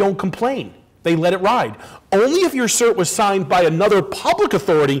 they don't complain. They let it ride. Only if your cert was signed by another public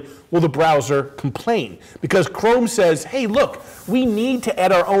authority will the browser complain. Because Chrome says, hey, look, we need to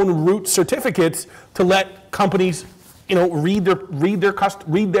add our own root certificates to let companies, you know, read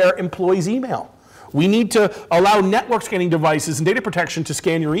their employees' email. We need to allow network scanning devices and data protection to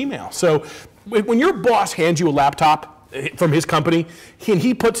scan your email. So when your boss hands you a laptop from his company, and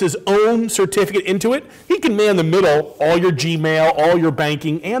he puts his own certificate into it, he can man the middle, all your Gmail, all your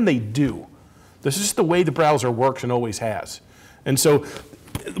banking, and they do. This is just the way the browser works and always has. And so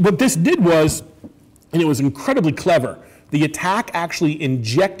what this did was, and it was incredibly clever, the attack actually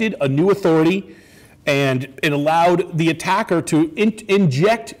injected a new authority, and it allowed the attacker to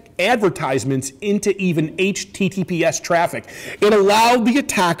inject advertisements into even HTTPS traffic. It allowed the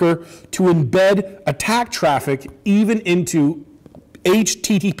attacker to embed attack traffic even into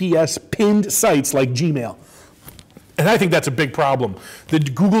HTTPS pinned sites like Gmail. And I think that's a big problem. The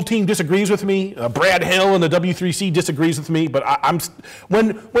Google team disagrees with me. Brad Hill and the W3C disagrees with me. But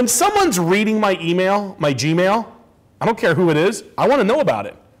when someone's reading my email, my Gmail, I don't care who it is, I want to know about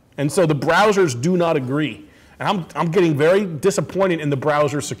it. And so the browsers do not agree. And I'm getting very disappointed in the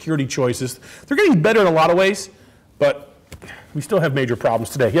browser security choices. They're getting better in a lot of ways, but we still have major problems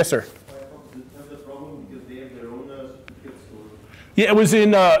today. Yes, sir? Have the problem because they have their own certificate store. Yeah,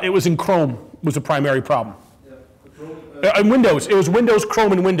 it was in Chrome was the primary problem. Yeah, In Windows, it was Windows,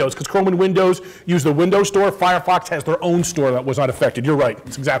 Chrome, and Windows, because Chrome and Windows use the Windows store. Firefox has their own store that was not affected. You're right.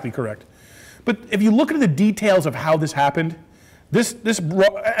 It's exactly correct. But if you look at the details of how this happened,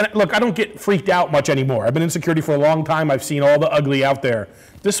 And look, I don't get freaked out much anymore. I've been in security for a long time. I've seen all the ugly out there.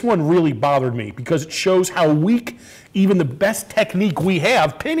 This one really bothered me because it shows how weak even the best technique we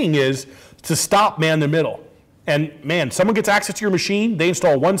have, pinning, is to stop man-in-the-middle. And man, someone gets access to your machine, they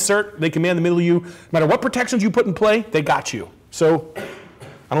install one cert, they can man-in-the-middle you. No matter what protections you put in play, they got you. So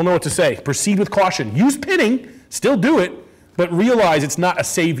I don't know what to say. Proceed with caution. Use pinning, still do it, but realize it's not a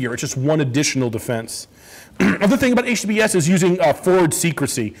savior. It's just one additional defense. Other thing about HTTPS is using forward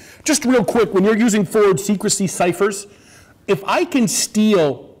secrecy. Just real quick, when you're using forward secrecy ciphers, if I can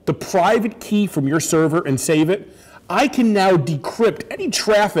steal the private key from your server and save it, I can now decrypt any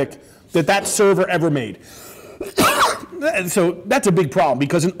traffic that server ever made. And so that's a big problem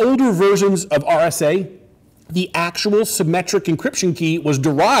because in older versions of RSA, the actual symmetric encryption key was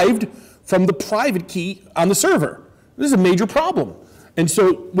derived from the private key on the server. This is a major problem. And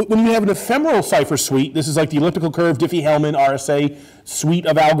so when you have an ephemeral cipher suite, this is like the elliptical curve, Diffie-Hellman, RSA suite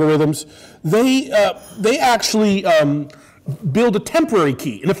of algorithms, they actually build a temporary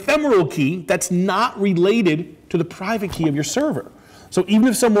key, an ephemeral key that's not related to the private key of your server. So even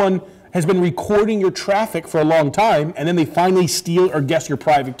if someone has been recording your traffic for a long time and then they finally steal or guess your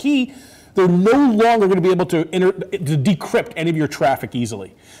private key, they're no longer going to be able to decrypt any of your traffic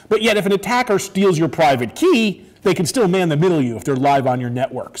easily. But yet if an attacker steals your private key, they can still man-in-the-middle you if they're live on your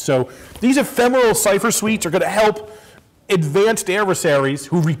network. So these ephemeral cipher suites are going to help advanced adversaries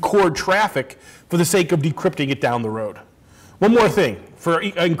who record traffic for the sake of decrypting it down the road. One more thing. For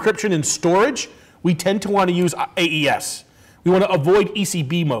encryption and storage, we tend to want to use AES. We want to avoid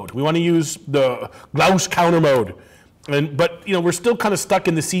ECB mode. We want to use the Gauss counter mode. But we're still kind of stuck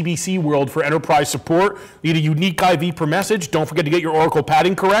in the CBC world for enterprise support. You need a unique IV per message. Don't forget to get your Oracle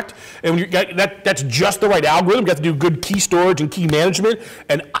padding correct. And when that's just the right algorithm. You have to do good key storage and key management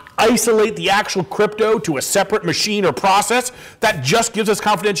and isolate the actual crypto to a separate machine or process. That just gives us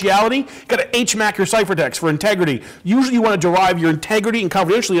confidentiality. You've got to HMAC your ciphertext for integrity. Usually you want to derive your integrity and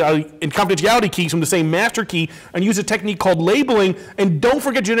confidentiality keys from the same master key and use a technique called labeling. And don't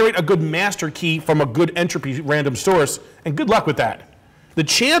forget to generate a good master key from a good entropy random source. And good luck with that. The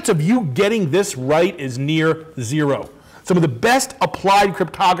chance of you getting this right is near zero. Some of the best applied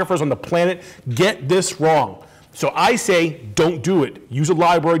cryptographers on the planet get this wrong. So I say, don't do it. Use a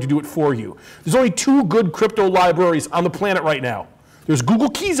library to do it for you. There's only 2 good crypto libraries on the planet right now. There's Google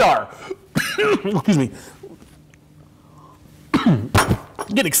Keyzar. Excuse me.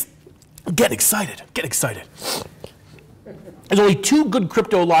 Get excited. Get excited. There's only 2 good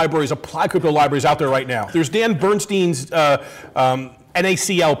crypto libraries, applied crypto libraries out there right now. There's Dan Bernstein's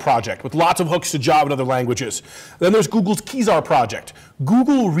NaCl project with lots of hooks to Java and other languages. Then there's Google's Keyzar project.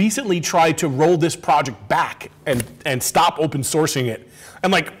 Google recently tried to roll this project back and stop open sourcing it.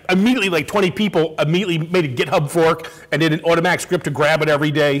 And immediately 20 people immediately made a GitHub fork and did an automatic script to grab it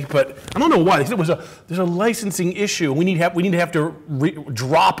every day. But I don't know why. There's a licensing issue. We need to have to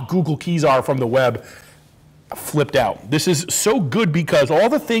drop Google Keyzar from the web. Flipped out. This is so good because all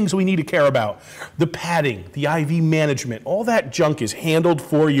the things we need to care about, the padding, the IV management, all that junk is handled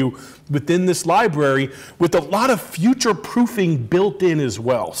for you within this library with a lot of future proofing built in as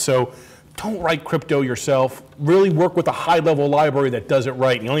well. So don't write crypto yourself. Really work with a high-level library that does it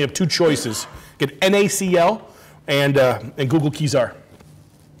right. You only have 2 choices. Get NaCl and Google Keyzar.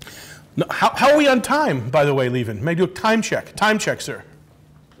 Now, how are we on time, by the way, Levin? Maybe do a time check. Time check, sir.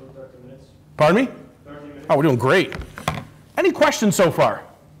 30 minutes. Pardon me? Oh, we're doing great. Any questions so far?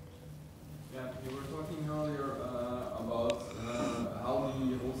 Yeah, you were talking earlier about how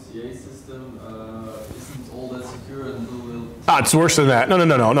the whole CA system isn't all that secure and will... It's worse than that.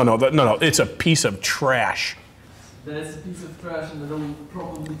 No. It's a piece of trash. That it's a piece of trash and it'll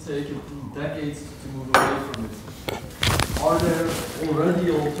probably take decades to move away from it. Are there already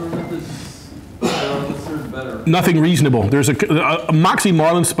alternatives? Better. Nothing reasonable. There's a Moxie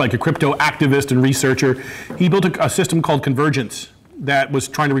Marlinspike, a crypto activist and researcher. He built a system called Convergence that was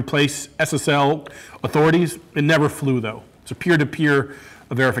trying to replace SSL authorities. It never flew, though. It's a peer-to-peer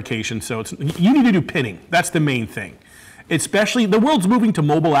verification, so you need to do pinning. That's the main thing. Especially, the world's moving to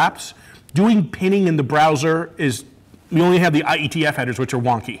mobile apps. Doing pinning in the browser is, we only have the IETF headers, which are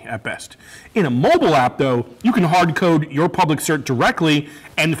wonky at best. In a mobile app, though, you can hard code your public cert directly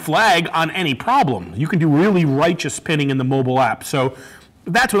and flag on any problem. You can do really righteous pinning in the mobile app. So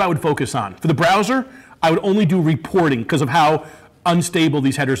that's what I would focus on. For the browser, I would only do reporting because of how unstable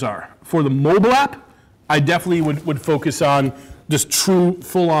these headers are. For the mobile app, I definitely would focus on just true,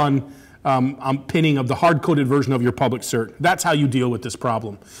 full-on pinning of the hard-coded version of your public cert. That's how you deal with this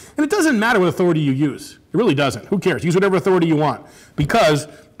problem. And it doesn't matter what authority you use. It really doesn't. Who cares? Use whatever authority you want. Because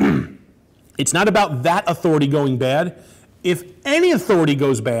it's not about that authority going bad. If any authority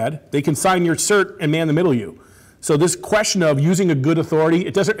goes bad, they can sign your cert and man the middle you. So this question of using a good authority,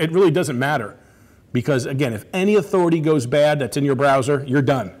 it really doesn't matter. Because again, if any authority goes bad that's in your browser, you're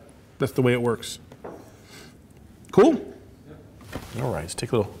done. That's the way it works. Cool? Yep. All right, let's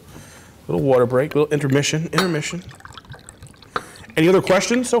take a little water break, a little intermission. Any other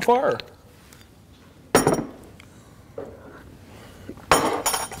questions so far?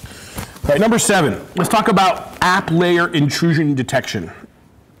 All right, number 7, let's talk about app layer intrusion detection.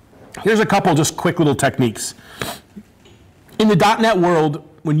 Here's a couple just quick little techniques. In the .NET world,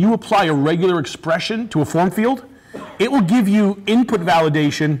 when you apply a regular expression to a form field, it will give you input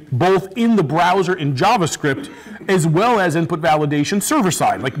validation both in the browser in JavaScript as well as input validation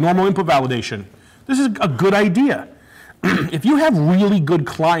server-side, like normal input validation. This is a good idea. If you have really good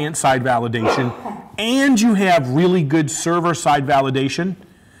client-side validation and you have really good server-side validation,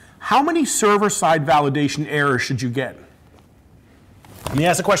 how many server-side validation errors should you get? Let me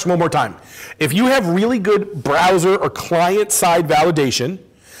ask the question one more time. If you have really good browser or client-side validation,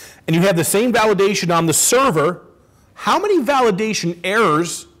 and you have the same validation on the server, how many validation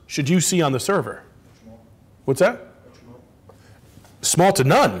errors should you see on the server? What's that? Small to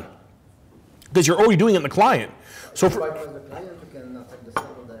none, because you're already doing it in the client. So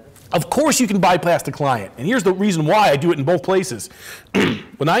of course you can bypass the client, and here's the reason why I do it in both places.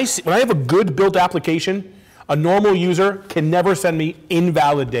 When I have a good built application, a normal user can never send me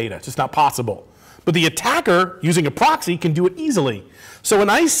invalid data. It's just not possible. But the attacker, using a proxy, can do it easily. So when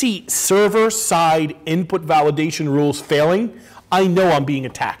I see server-side input validation rules failing, I know I'm being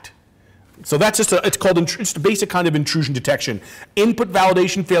attacked. So that's just it's called it's a basic kind of intrusion detection. Input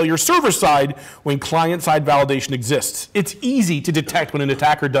validation failure server-side when client-side validation exists. It's easy to detect when an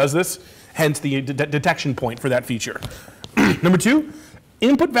attacker does this, hence the detection point for that feature. Number 2,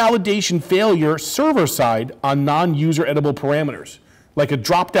 input validation failure server-side on non-user editable parameters, like a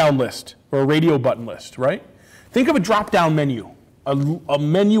drop-down list or a radio button list, right? Think of a drop-down menu, a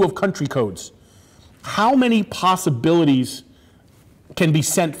menu of country codes. How many possibilities can be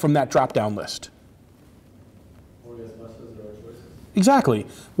sent from that drop-down list? Exactly.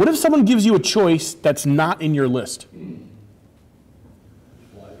 What if someone gives you a choice that's not in your list?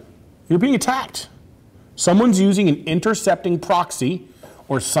 You're being attacked. Someone's using an intercepting proxy,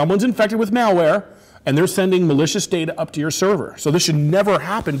 or someone's infected with malware, and they're sending malicious data up to your server. So this should never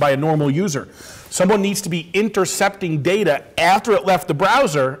happen by a normal user. Someone needs to be intercepting data after it left the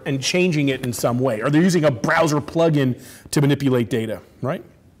browser and changing it in some way. Or they're using a browser plugin to manipulate data, right?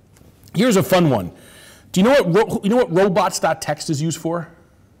 Here's a fun one. Do you know what robots.txt is used for?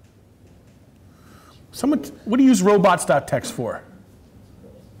 What do you use robots.txt for?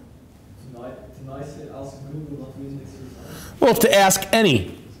 Well, it's to ask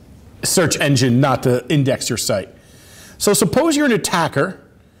any search engine not to index your site. So suppose you're an attacker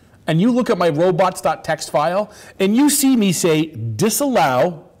and you look at my robots.txt file and you see me say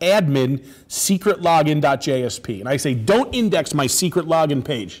disallow admin secret login.jsp, and I say don't index my secret login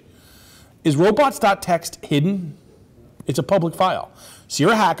page. Is robots.txt hidden? It's a public file. So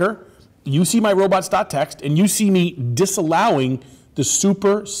you're a hacker, you see my robots.txt and you see me disallowing the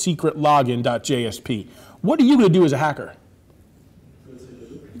super secret login.jsp. What are you going to do as a hacker?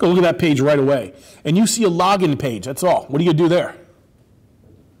 Go look at that page right away. And you see a login page, that's all. What are you going to do there?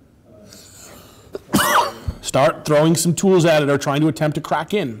 Start throwing some tools at it or trying to attempt to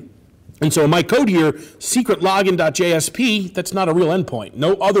crack in. And so in my code here, secret login.jsp, that's not a real endpoint.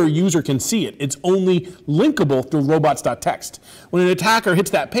 No other user can see it. It's only linkable through robots.txt. When an attacker hits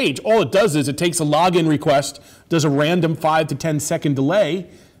that page, all it does is it takes a login request, does a random 5 to 10 second delay,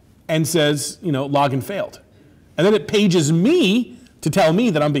 and says, you know, login failed. And then it pages me to tell me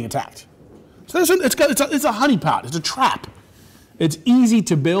that I'm being attacked. So it's a honeypot, it's a trap. It's easy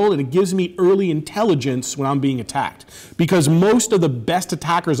to build and it gives me early intelligence when I'm being attacked. Because most of the best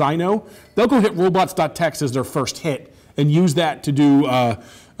attackers I know, they'll go hit robots.txt as their first hit and use that to do,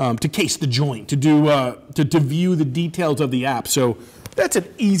 to case the joint, to view the details of the app. So that's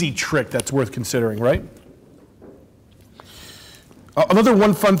an easy trick that's worth considering, right? Another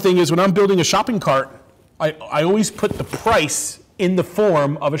one fun thing is when I'm building a shopping cart, I always put the price in the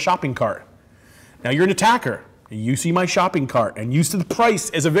form of a shopping cart. Now you're an attacker, and you see my shopping cart, and you see the price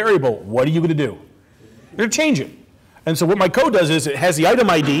as a variable. What are you going to do? You're going to change it. And so what my code does is it has the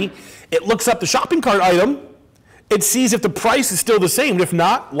item ID, it looks up the shopping cart item, it sees if the price is still the same, and if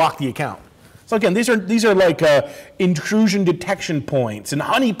not, lock the account. So again, these are like intrusion detection points and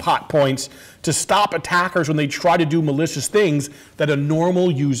honeypot points to stop attackers when they try to do malicious things that a normal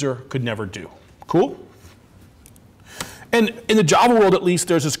user could never do. Cool? And in the Java world, at least,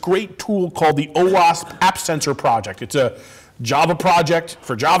 there's this great tool called the OWASP App Sensor Project. It's a Java project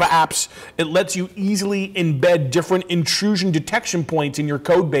for Java apps. It lets you easily embed different intrusion detection points in your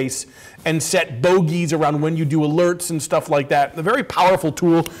code base and set bogeys around when you do alerts and stuff like that. A very powerful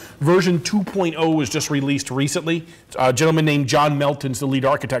tool. Version 2.0 was just released recently. A gentleman named John Melton's the lead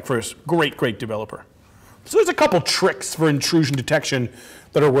architect for this. Great, great developer. So there's a couple tricks for intrusion detection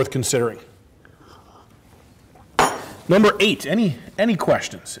that are worth considering. Number 8, any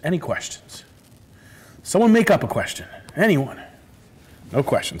questions? Any questions? Someone make up a question. Anyone? No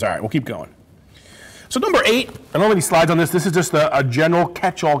questions. All right, we'll keep going. So number 8, I don't have any slides on this. This is just a general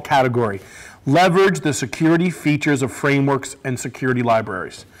catch-all category. Leverage the security features of frameworks and security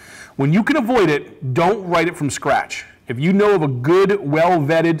libraries. When you can avoid it, don't write it from scratch. If you know of a good,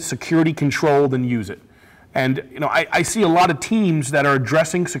 well-vetted security control, then use it. And I see a lot of teams that are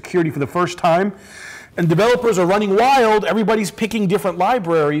addressing security for the first time, and developers are running wild. Everybody's picking different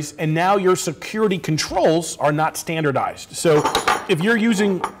libraries, and now your security controls are not standardized. So if you're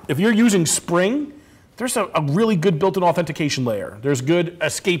using Spring, there's a really good built-in authentication layer. There's good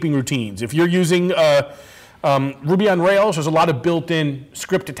escaping routines. If you're using Ruby on Rails, there's a lot of built-in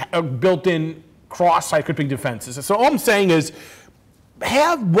built-in cross-site scripting defenses. So all I'm saying is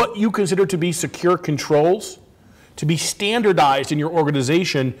have what you consider to be secure controls to be standardized in your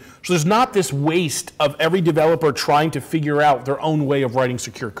organization, so there's not this waste of every developer trying to figure out their own way of writing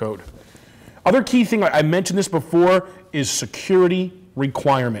secure code. Other key thing, I mentioned this before, is security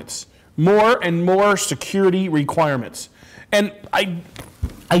requirements. More and more security requirements. And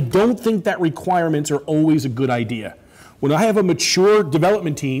I don't think that requirements are always a good idea. When I have a mature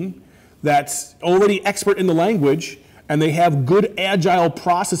development team that's already expert in the language and they have good agile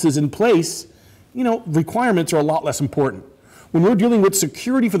processes in place, requirements are a lot less important. When we're dealing with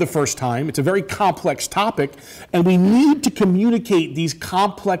security for the first time, it's a very complex topic, and we need to communicate these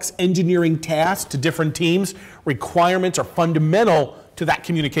complex engineering tasks to different teams. Requirements are fundamental to that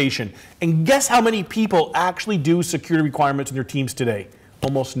communication. And guess how many people actually do security requirements in their teams today?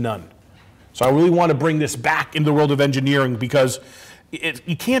 Almost none. So I really want to bring this back into the world of engineering, because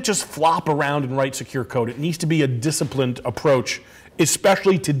you can't just flop around and write secure code. It needs to be a disciplined approach,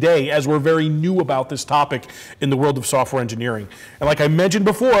 especially today, as we're very new about this topic in the world of software engineering. And like I mentioned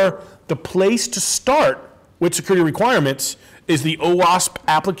before, the place to start with security requirements is the OWASP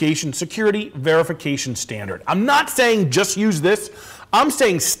Application Security Verification Standard. I'm not saying just use this. I'm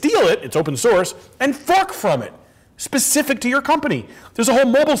saying steal it, it's open source, and fork from it, specific to your company. There's a whole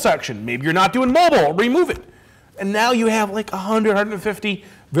mobile section. Maybe you're not doing mobile, remove it. And now you have like 100, 150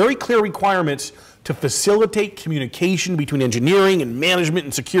 very clear requirements to facilitate communication between engineering and management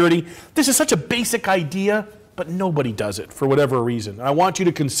and security. This is such a basic idea, but nobody does it for whatever reason. And I want you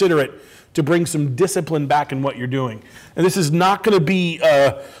to consider it to bring some discipline back in what you're doing. And this is not going to be,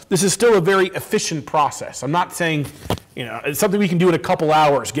 this is still a very efficient process. I'm not saying, it's something we can do in a couple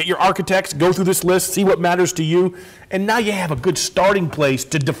hours. Get your architects, go through this list, see what matters to you, and now you have a good starting place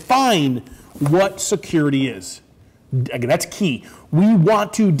to define what security is. Again, that's key. We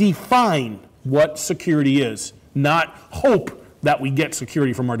want to define what security is, not hope that we get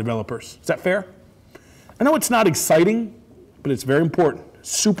security from our developers. Is that fair? I know it's not exciting, but it's very important,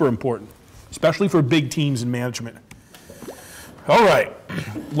 super important, especially for big teams and management. All right,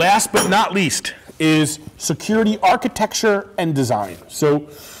 last but not least is security architecture and design. So,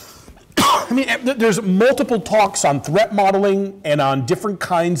 there's multiple talks on threat modeling and on different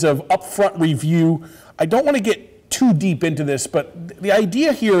kinds of upfront review. I don't want to get too deep into this, but the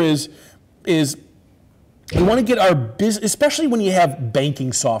idea here is we want to get our business, especially when you have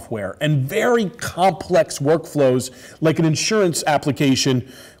banking software and very complex workflows like an insurance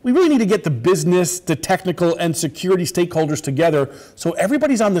application, we really need to get the business, the technical, and security stakeholders together so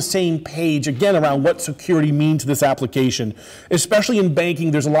everybody's on the same page, again, around what security means to this application. Especially in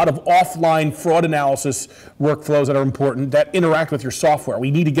banking, there's a lot of offline fraud analysis workflows that are important that interact with your software.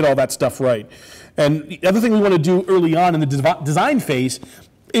 We need to get all that stuff right. And the other thing we want to do early on in the design phase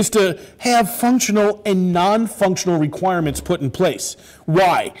is to have functional and non-functional requirements put in place.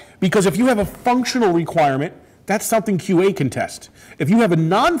 Why? Because if you have a functional requirement, that's something QA can test. If you have a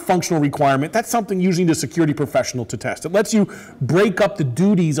non-functional requirement, that's something usually the security professional to test. It lets you break up the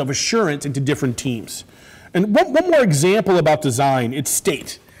duties of assurance into different teams. And one more example about design, it's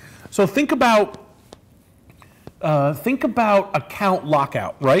state. So think about account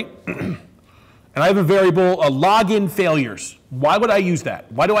lockout, right? And I have a variable, login failures. Why would I use that?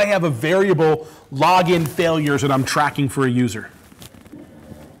 Why do I have a variable login failures that I'm tracking for a user?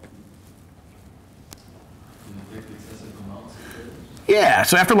 Yeah,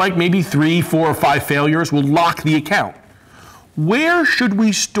 so after like maybe 3, 4, or 5 failures, we'll lock the account. Where should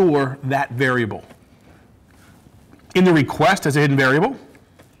we store that variable? In the request as a hidden variable?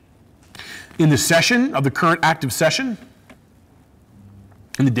 In the session of the current active session?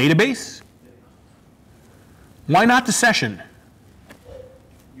 In the database? Why not the session?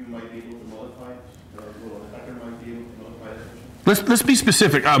 You might be able to modify it, or an attacker might be able to modify it. Let's be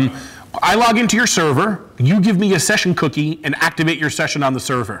specific. I log into your server, you give me a session cookie and activate your session on the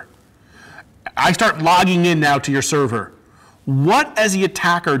server. I start logging in now to your server. What, as the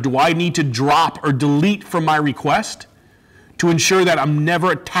attacker, do I need to drop or delete from my request to ensure that I'm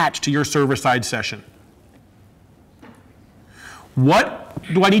never attached to your server-side session? What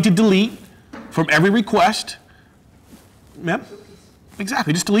do I need to delete from every request? Yep,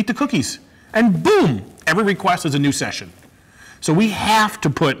 exactly, just delete the cookies. And boom, every request is a new session. So we have to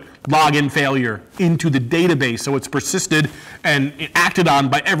put login failure into the database so it's persisted and acted on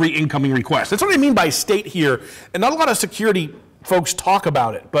by every incoming request. That's what I mean by state here. And not a lot of security folks talk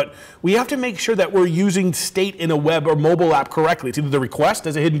about it, but we have to make sure that we're using state in a web or mobile app correctly. It's either the request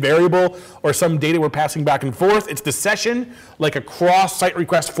as a hidden variable or some data we're passing back and forth. It's the session, like a cross-site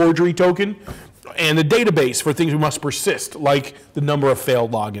request forgery token, and the database for things we must persist, like the number of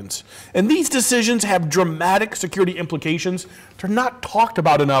failed logins. And these decisions have dramatic security implications. They're not talked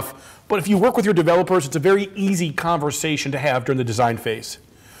about enough, but if you work with your developers, it's a very easy conversation to have during the design phase.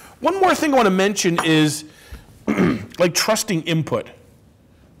 One more thing I want to mention is like trusting input.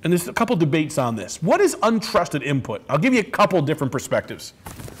 And there's a couple debates on this. What is untrusted input? I'll give you a couple different perspectives.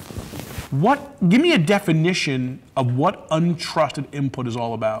 Give me a definition of what untrusted input is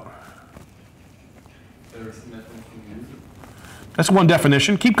all about. That's one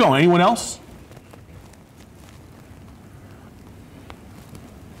definition. Keep going. Anyone else?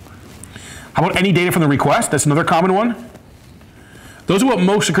 How about any data from the request? That's another common one. Those are what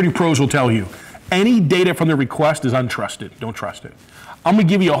most security pros will tell you. Any data from the request is untrusted. Don't trust it. I'm going to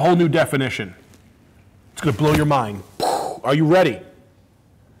give you a whole new definition. It's going to blow your mind. Are you ready?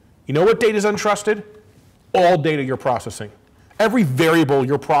 You know what data is untrusted? All data you're processing. Every variable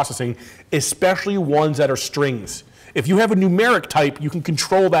you're processing, especially ones that are strings. If you have a numeric type, you can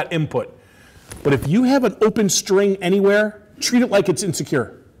control that input. But if you have an open string anywhere, treat it like it's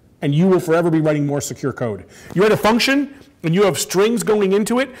insecure, and you will forever be writing more secure code. You write a function, and you have strings going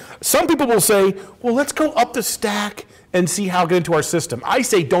into it. Some people will say, well, let's go up the stack and see how to get into our system. I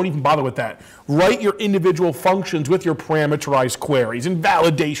say don't even bother with that. Write your individual functions with your parameterized queries and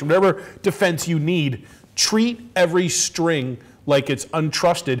validation, whatever defense you need. Treat every string like it's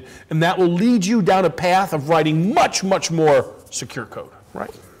untrusted, and that will lead you down a path of writing much, much more secure code,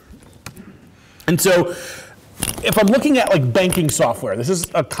 right? And so if I'm looking at like banking software, this is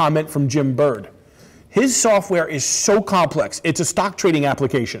a comment from Jim Bird. His software is so complex. It's a stock trading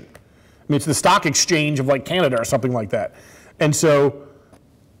application. I mean, it's the stock exchange of like Canada or something like that. And so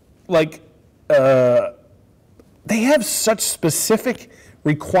like they have such specific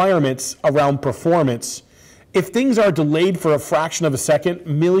requirements around performance. If things are delayed for a fraction of a second,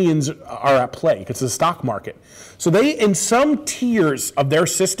 millions are at play. It's the stock market. So they, in some tiers of their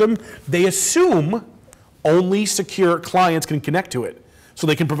system, they assume only secure clients can connect to it, so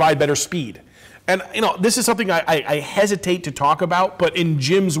they can provide better speed. And you know, this is something I hesitate to talk about, but in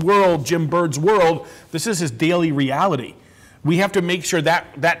Jim's world, Jim Bird's world, this is his daily reality. We have to make sure that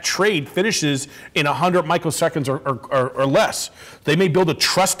that trade finishes in 100 microseconds or less. They may build a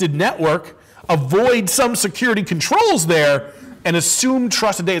trusted network, avoid some security controls there, and assume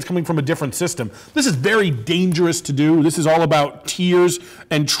trusted data is coming from a different system. This is very dangerous to do. This is all about tiers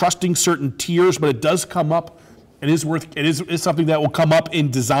and trusting certain tiers, but it does come up. It is something that will come up in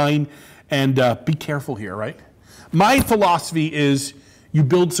design, and be careful here, right? My philosophy is you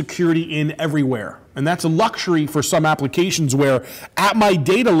build security in everywhere, and that's a luxury for some applications where at my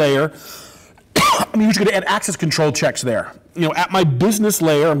data layer, I'm usually going to add access control checks there. You know, at my business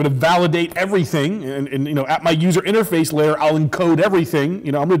layer, I'm going to validate everything, and you know, at my user interface layer, I'll encode everything.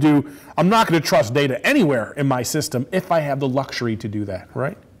 You know, I'm not going to trust data anywhere in my system if I have the luxury to do that,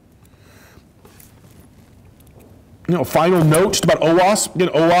 right? You know, final note just about OWASP. Again,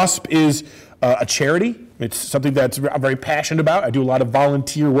 OWASP is a charity. It's something that I'm very passionate about. I do a lot of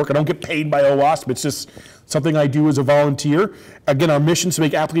volunteer work. I don't get paid by OWASP. It's just something I do as a volunteer. Again, our mission is to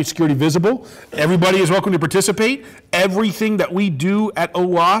make application security visible. Everybody is welcome to participate. Everything that we do at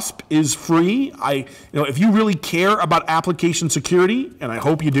OWASP is free. If you really care about application security, and I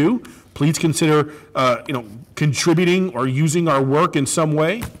hope you do, please consider contributing or using our work in some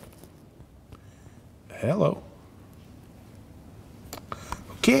way. Hello.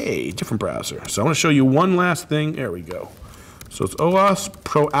 Okay, different browser. So I want to show you one last thing. There we go. So it's OWASP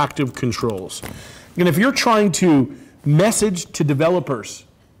Proactive Controls. And if you're trying to message to developers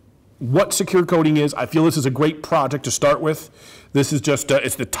what secure coding is. I feel this is a great project to start with. This is just,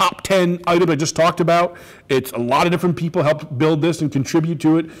 it's the top 10 item I just talked about. It's a lot of different people helped build this and contribute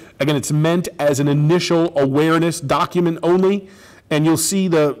to it. Again, it's meant as an initial awareness document only. And you'll see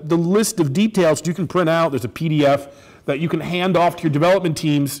the list of details you can print out. There's a PDF that you can hand off to your development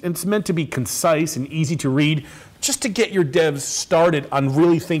teams. And it's meant to be concise and easy to read, just to get your devs started on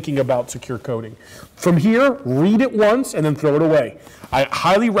really thinking about secure coding. From here, read it once and then throw it away. I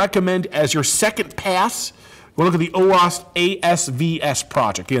highly recommend as your second pass, we'll look at the OWASP ASVS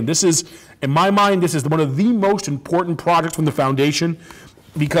project. Again, this is, in my mind, this is one of the most important projects from the foundation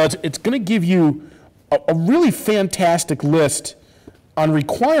because it's going to give you a really fantastic list on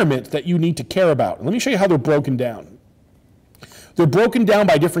requirements that you need to care about. Let me show you how they're broken down. They're broken down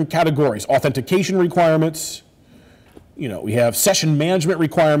by different categories: authentication requirements, we have session management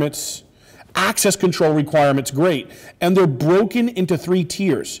requirements, access control requirements, great. And they're broken into 3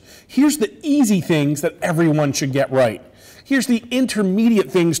 tiers. Here's the easy things that everyone should get right. Here's the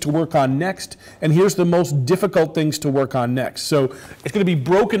intermediate things to work on next, and here's the most difficult things to work on next. So it's going to be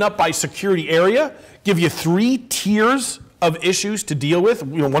broken up by security area, give you 3 tiers of issues to deal with,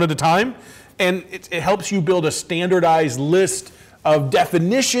 one at a time, and it helps you build a standardized list of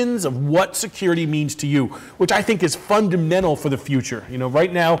definitions of what security means to you, which I think is fundamental for the future.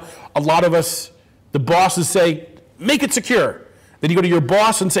 Right now, a lot of us, the bosses say, make it secure. Then you go to your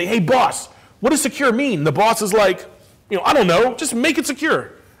boss and say, hey boss, what does secure mean? The boss is like, I don't know, just make it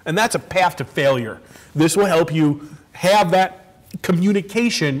secure. And that's a path to failure. This will help you have that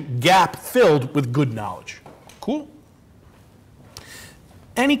communication gap filled with good knowledge. Cool?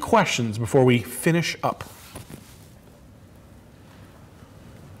 Any questions before we finish up?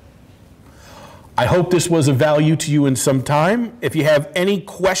 I hope this was of value to you in some time. If you have any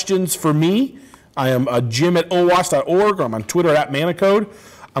questions for me, I am Jim@OWASP.org, or I'm on Twitter @Manico.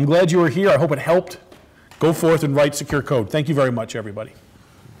 I'm glad you were here. I hope it helped. Go forth and write secure code. Thank you very much, everybody.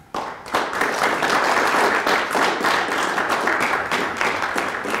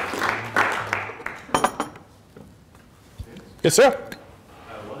 Yes, sir?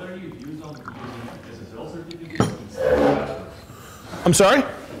 What are you using SSL certificates instead of passwords? I'm sorry?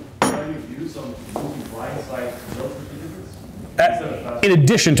 What are you using blind-side SSL certificates instead of passwords? In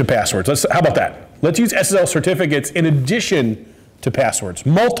addition to passwords. How about that? Let's use SSL certificates in addition to passwords.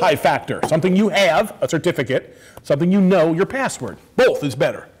 Multi-factor, something you have, a certificate, something you know, your password. Both is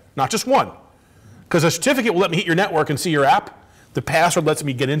better, not just one. Because a certificate will let me hit your network and see your app. The password lets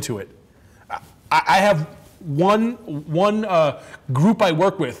me get into it. I have one group I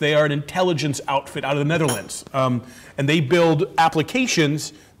work with. They are an intelligence outfit out of the Netherlands. And they build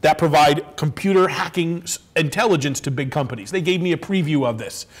applications that provide computer hacking intelligence to big companies. They gave me a preview of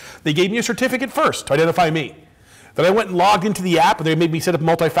this. They gave me a certificate first to identify me. Then I went and logged into the app, and they made me set up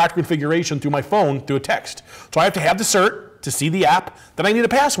multi-factor configuration through my phone through a text. So I have to have the cert to see the app, then I need a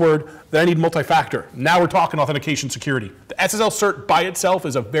password, then I need multi-factor. Now we're talking authentication security. The SSL cert by itself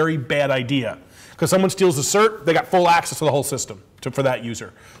is a very bad idea. Because someone steals the cert, they got full access to the whole system for that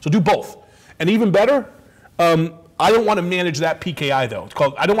user. So do both. And even better, I don't want to manage that PKI though. It's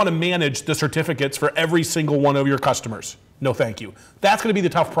called, I don't want to manage the certificates for every single one of your customers. No thank you. That's going to be the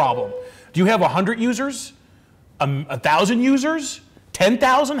tough problem. Do you have 100 users? 1,000 users?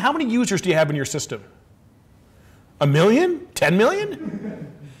 10,000? How many users do you have in your system? 1 million? 10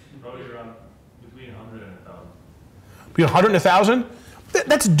 million? Probably around between 100 and 1,000. Between 100 and 1,000?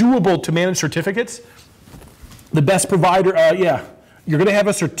 That's doable to manage certificates. The best provider, yeah, you're going to have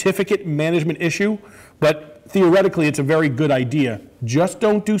a certificate management issue, but theoretically it's a very good idea. Just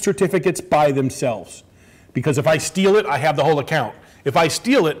don't do certificates by themselves. Because if I steal it, I have the whole account. If I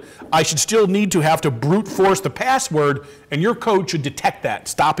steal it, I should still need to have to brute force the password, and your code should detect that,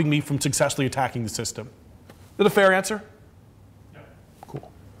 stopping me from successfully attacking the system. Is that a fair answer? Yeah.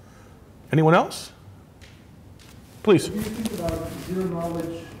 Cool. Anyone else? Please. What do you think about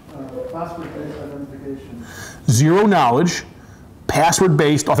zero-knowledge password-based authentication? Zero-knowledge,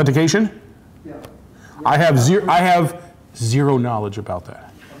 password-based authentication? Yeah. I have zero knowledge about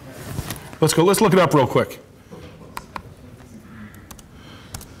that. Okay. Let's look it up real quick.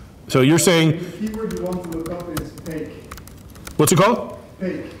 So you're saying... The keyword you want to look up is fake. What's it called?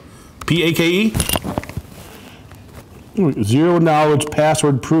 Fake. P-A-K-E? Zero knowledge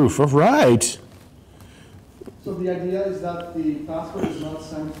password proof. All right. So the idea is that the password is not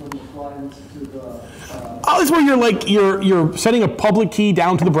sent from the client to the... Oh, that's where you're sending a public key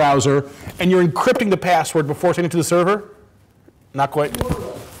down to the browser, and you're encrypting the password before sending it to the server? Not quite. More or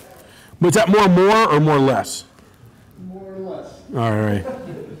less. But is that more or more less? More or less. All right.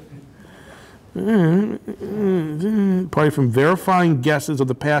 Party from verifying guesses of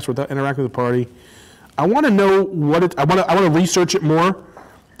the password without interacting with the party. I want to know what it. I want to research it more.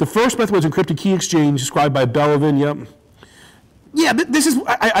 The first method was encrypted key exchange, described by Belevin. Yep. Yeah, this is.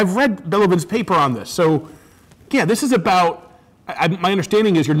 I've read Belevin's paper on this. So, yeah, this is about. My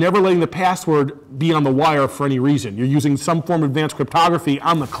understanding is you're never letting the password be on the wire for any reason. You're using some form of advanced cryptography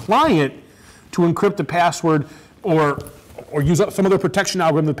on the client to encrypt the password or use some other protection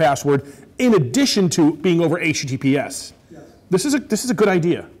algorithm of the password in addition to being over HTTPS. Yes. This is a good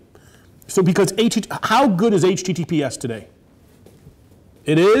idea. So because how good is HTTPS today?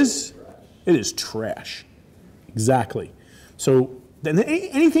 It is? It is trash. Exactly. So then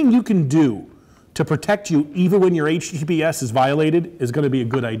anything you can do to protect you even when your HTTPS is violated is going to be a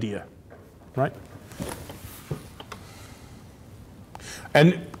good idea, right?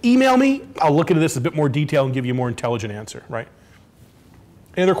 And email me. I'll look into this in a bit more detail and give you a more intelligent answer, right?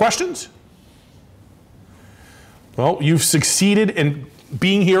 Any other questions? Well, you've succeeded in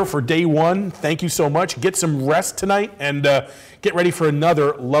being here for day one. Thank you so much. Get some rest tonight and get ready for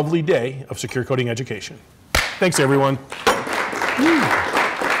another lovely day of secure coding education. Thanks, everyone.